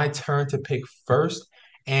is my turn to pick first.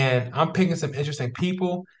 And I'm picking some interesting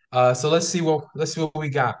people. So let's see what we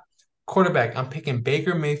got. Quarterback, I'm picking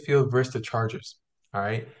Baker Mayfield versus the Chargers. All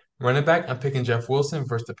right. Running back, I'm picking Jeff Wilson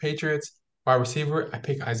versus the Patriots. Wide receiver, I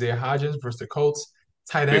pick Isaiah Hodgins versus the Colts.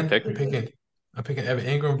 Tight Great end, pick. I'm picking Evan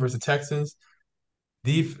Ingram versus the Texans.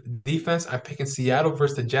 Defense, I'm picking Seattle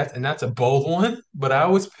versus the Jets, and that's a bold one, but I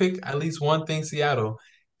always pick at least one thing Seattle.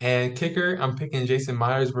 And kicker, I'm picking Jason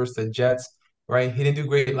Myers versus the Jets. Right, he didn't do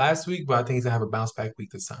great last week, but I think he's gonna have a bounce back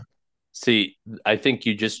week this time. See, I think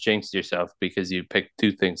you just jinxed yourself because you picked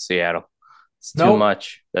two things, Seattle. It's too Nope,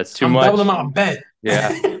 much. That's too I'm doubling much. my bet.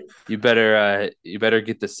 Yeah. You better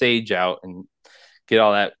get the sage out and get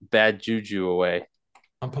all that bad juju away.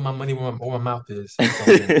 I'm putting my money where my mouth is. All That's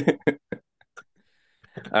what I'm doing.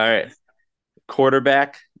 right.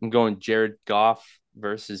 Quarterback, I'm going Jared Goff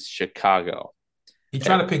versus Chicago. He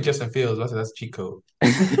tried to pick Justin Fields. I said that's a cheat code.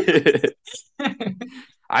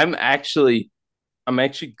 I'm actually I'm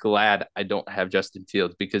actually glad I don't have Justin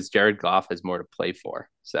Fields because Jared Goff has more to play for.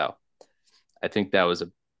 So I think that was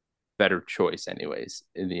a better choice, anyways,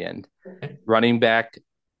 in the end. Running back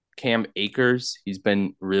Cam Akers, he's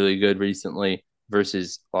been really good recently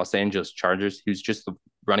versus Los Angeles Chargers. He was just the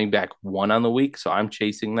running back one on the week, so I'm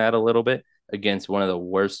chasing that a little bit against one of the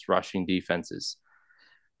worst rushing defenses.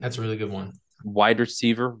 That's a really good one. Wide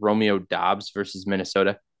receiver Romeo Dobbs versus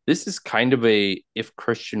Minnesota. This is kind of a if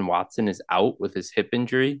Christian Watson is out with his hip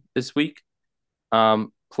injury this week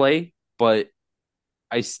play, but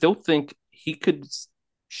I still think he could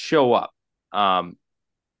show up.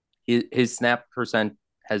 His snap percent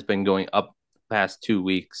has been going up the past 2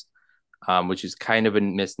 weeks, which is kind of a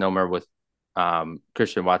misnomer with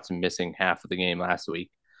Christian Watson missing half of the game last week.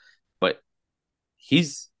 But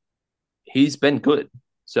he's been good.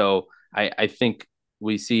 So I think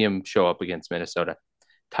we see him show up against Minnesota.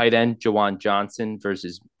 Tight end Jawan Johnson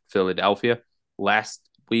versus Philadelphia. Last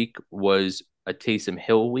week was a Taysom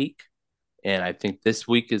Hill week, and I think this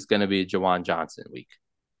week is going to be a Jawan Johnson week.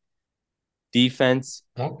 Defense,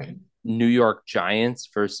 Okay. New York Giants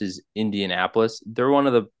versus Indianapolis.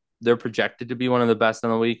 They're projected to be one of the best in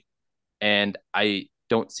the league, and I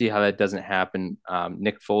don't see how that doesn't happen.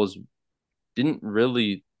 Nick Foles didn't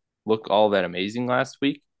really look all that amazing last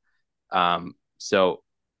week. So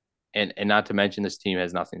and not to mention this team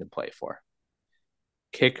has nothing to play for.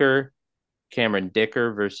 Kicker, Cameron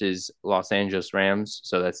Dicker versus Los Angeles Rams.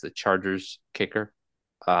 So that's the Chargers kicker.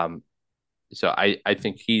 So I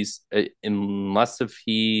think he's unless if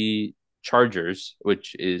he Chargers,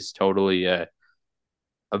 which is totally a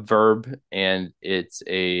verb and it's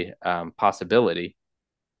a possibility.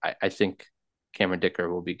 I think Cameron Dicker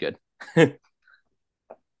will be good.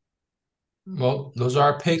 Well, those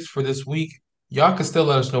are our picks for this week. Y'all can still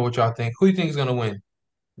let us know what y'all think. Who do you think is gonna win?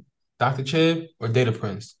 Dr. Chib or Data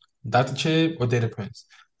Prince? Dr. Chib or Data Prince?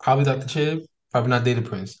 Probably Dr. Chib, probably not Data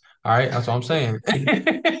Prince. All right, that's what I'm saying.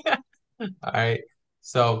 All right.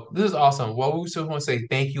 So this is awesome. Well, we just want to say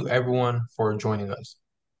thank you everyone for joining us.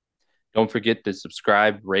 Don't forget to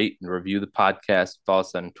subscribe, rate, and review the podcast. Follow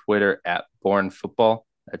us on Twitter at Born Football.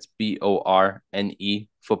 That's BORNE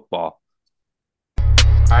football.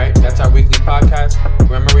 All right, that's our weekly podcast.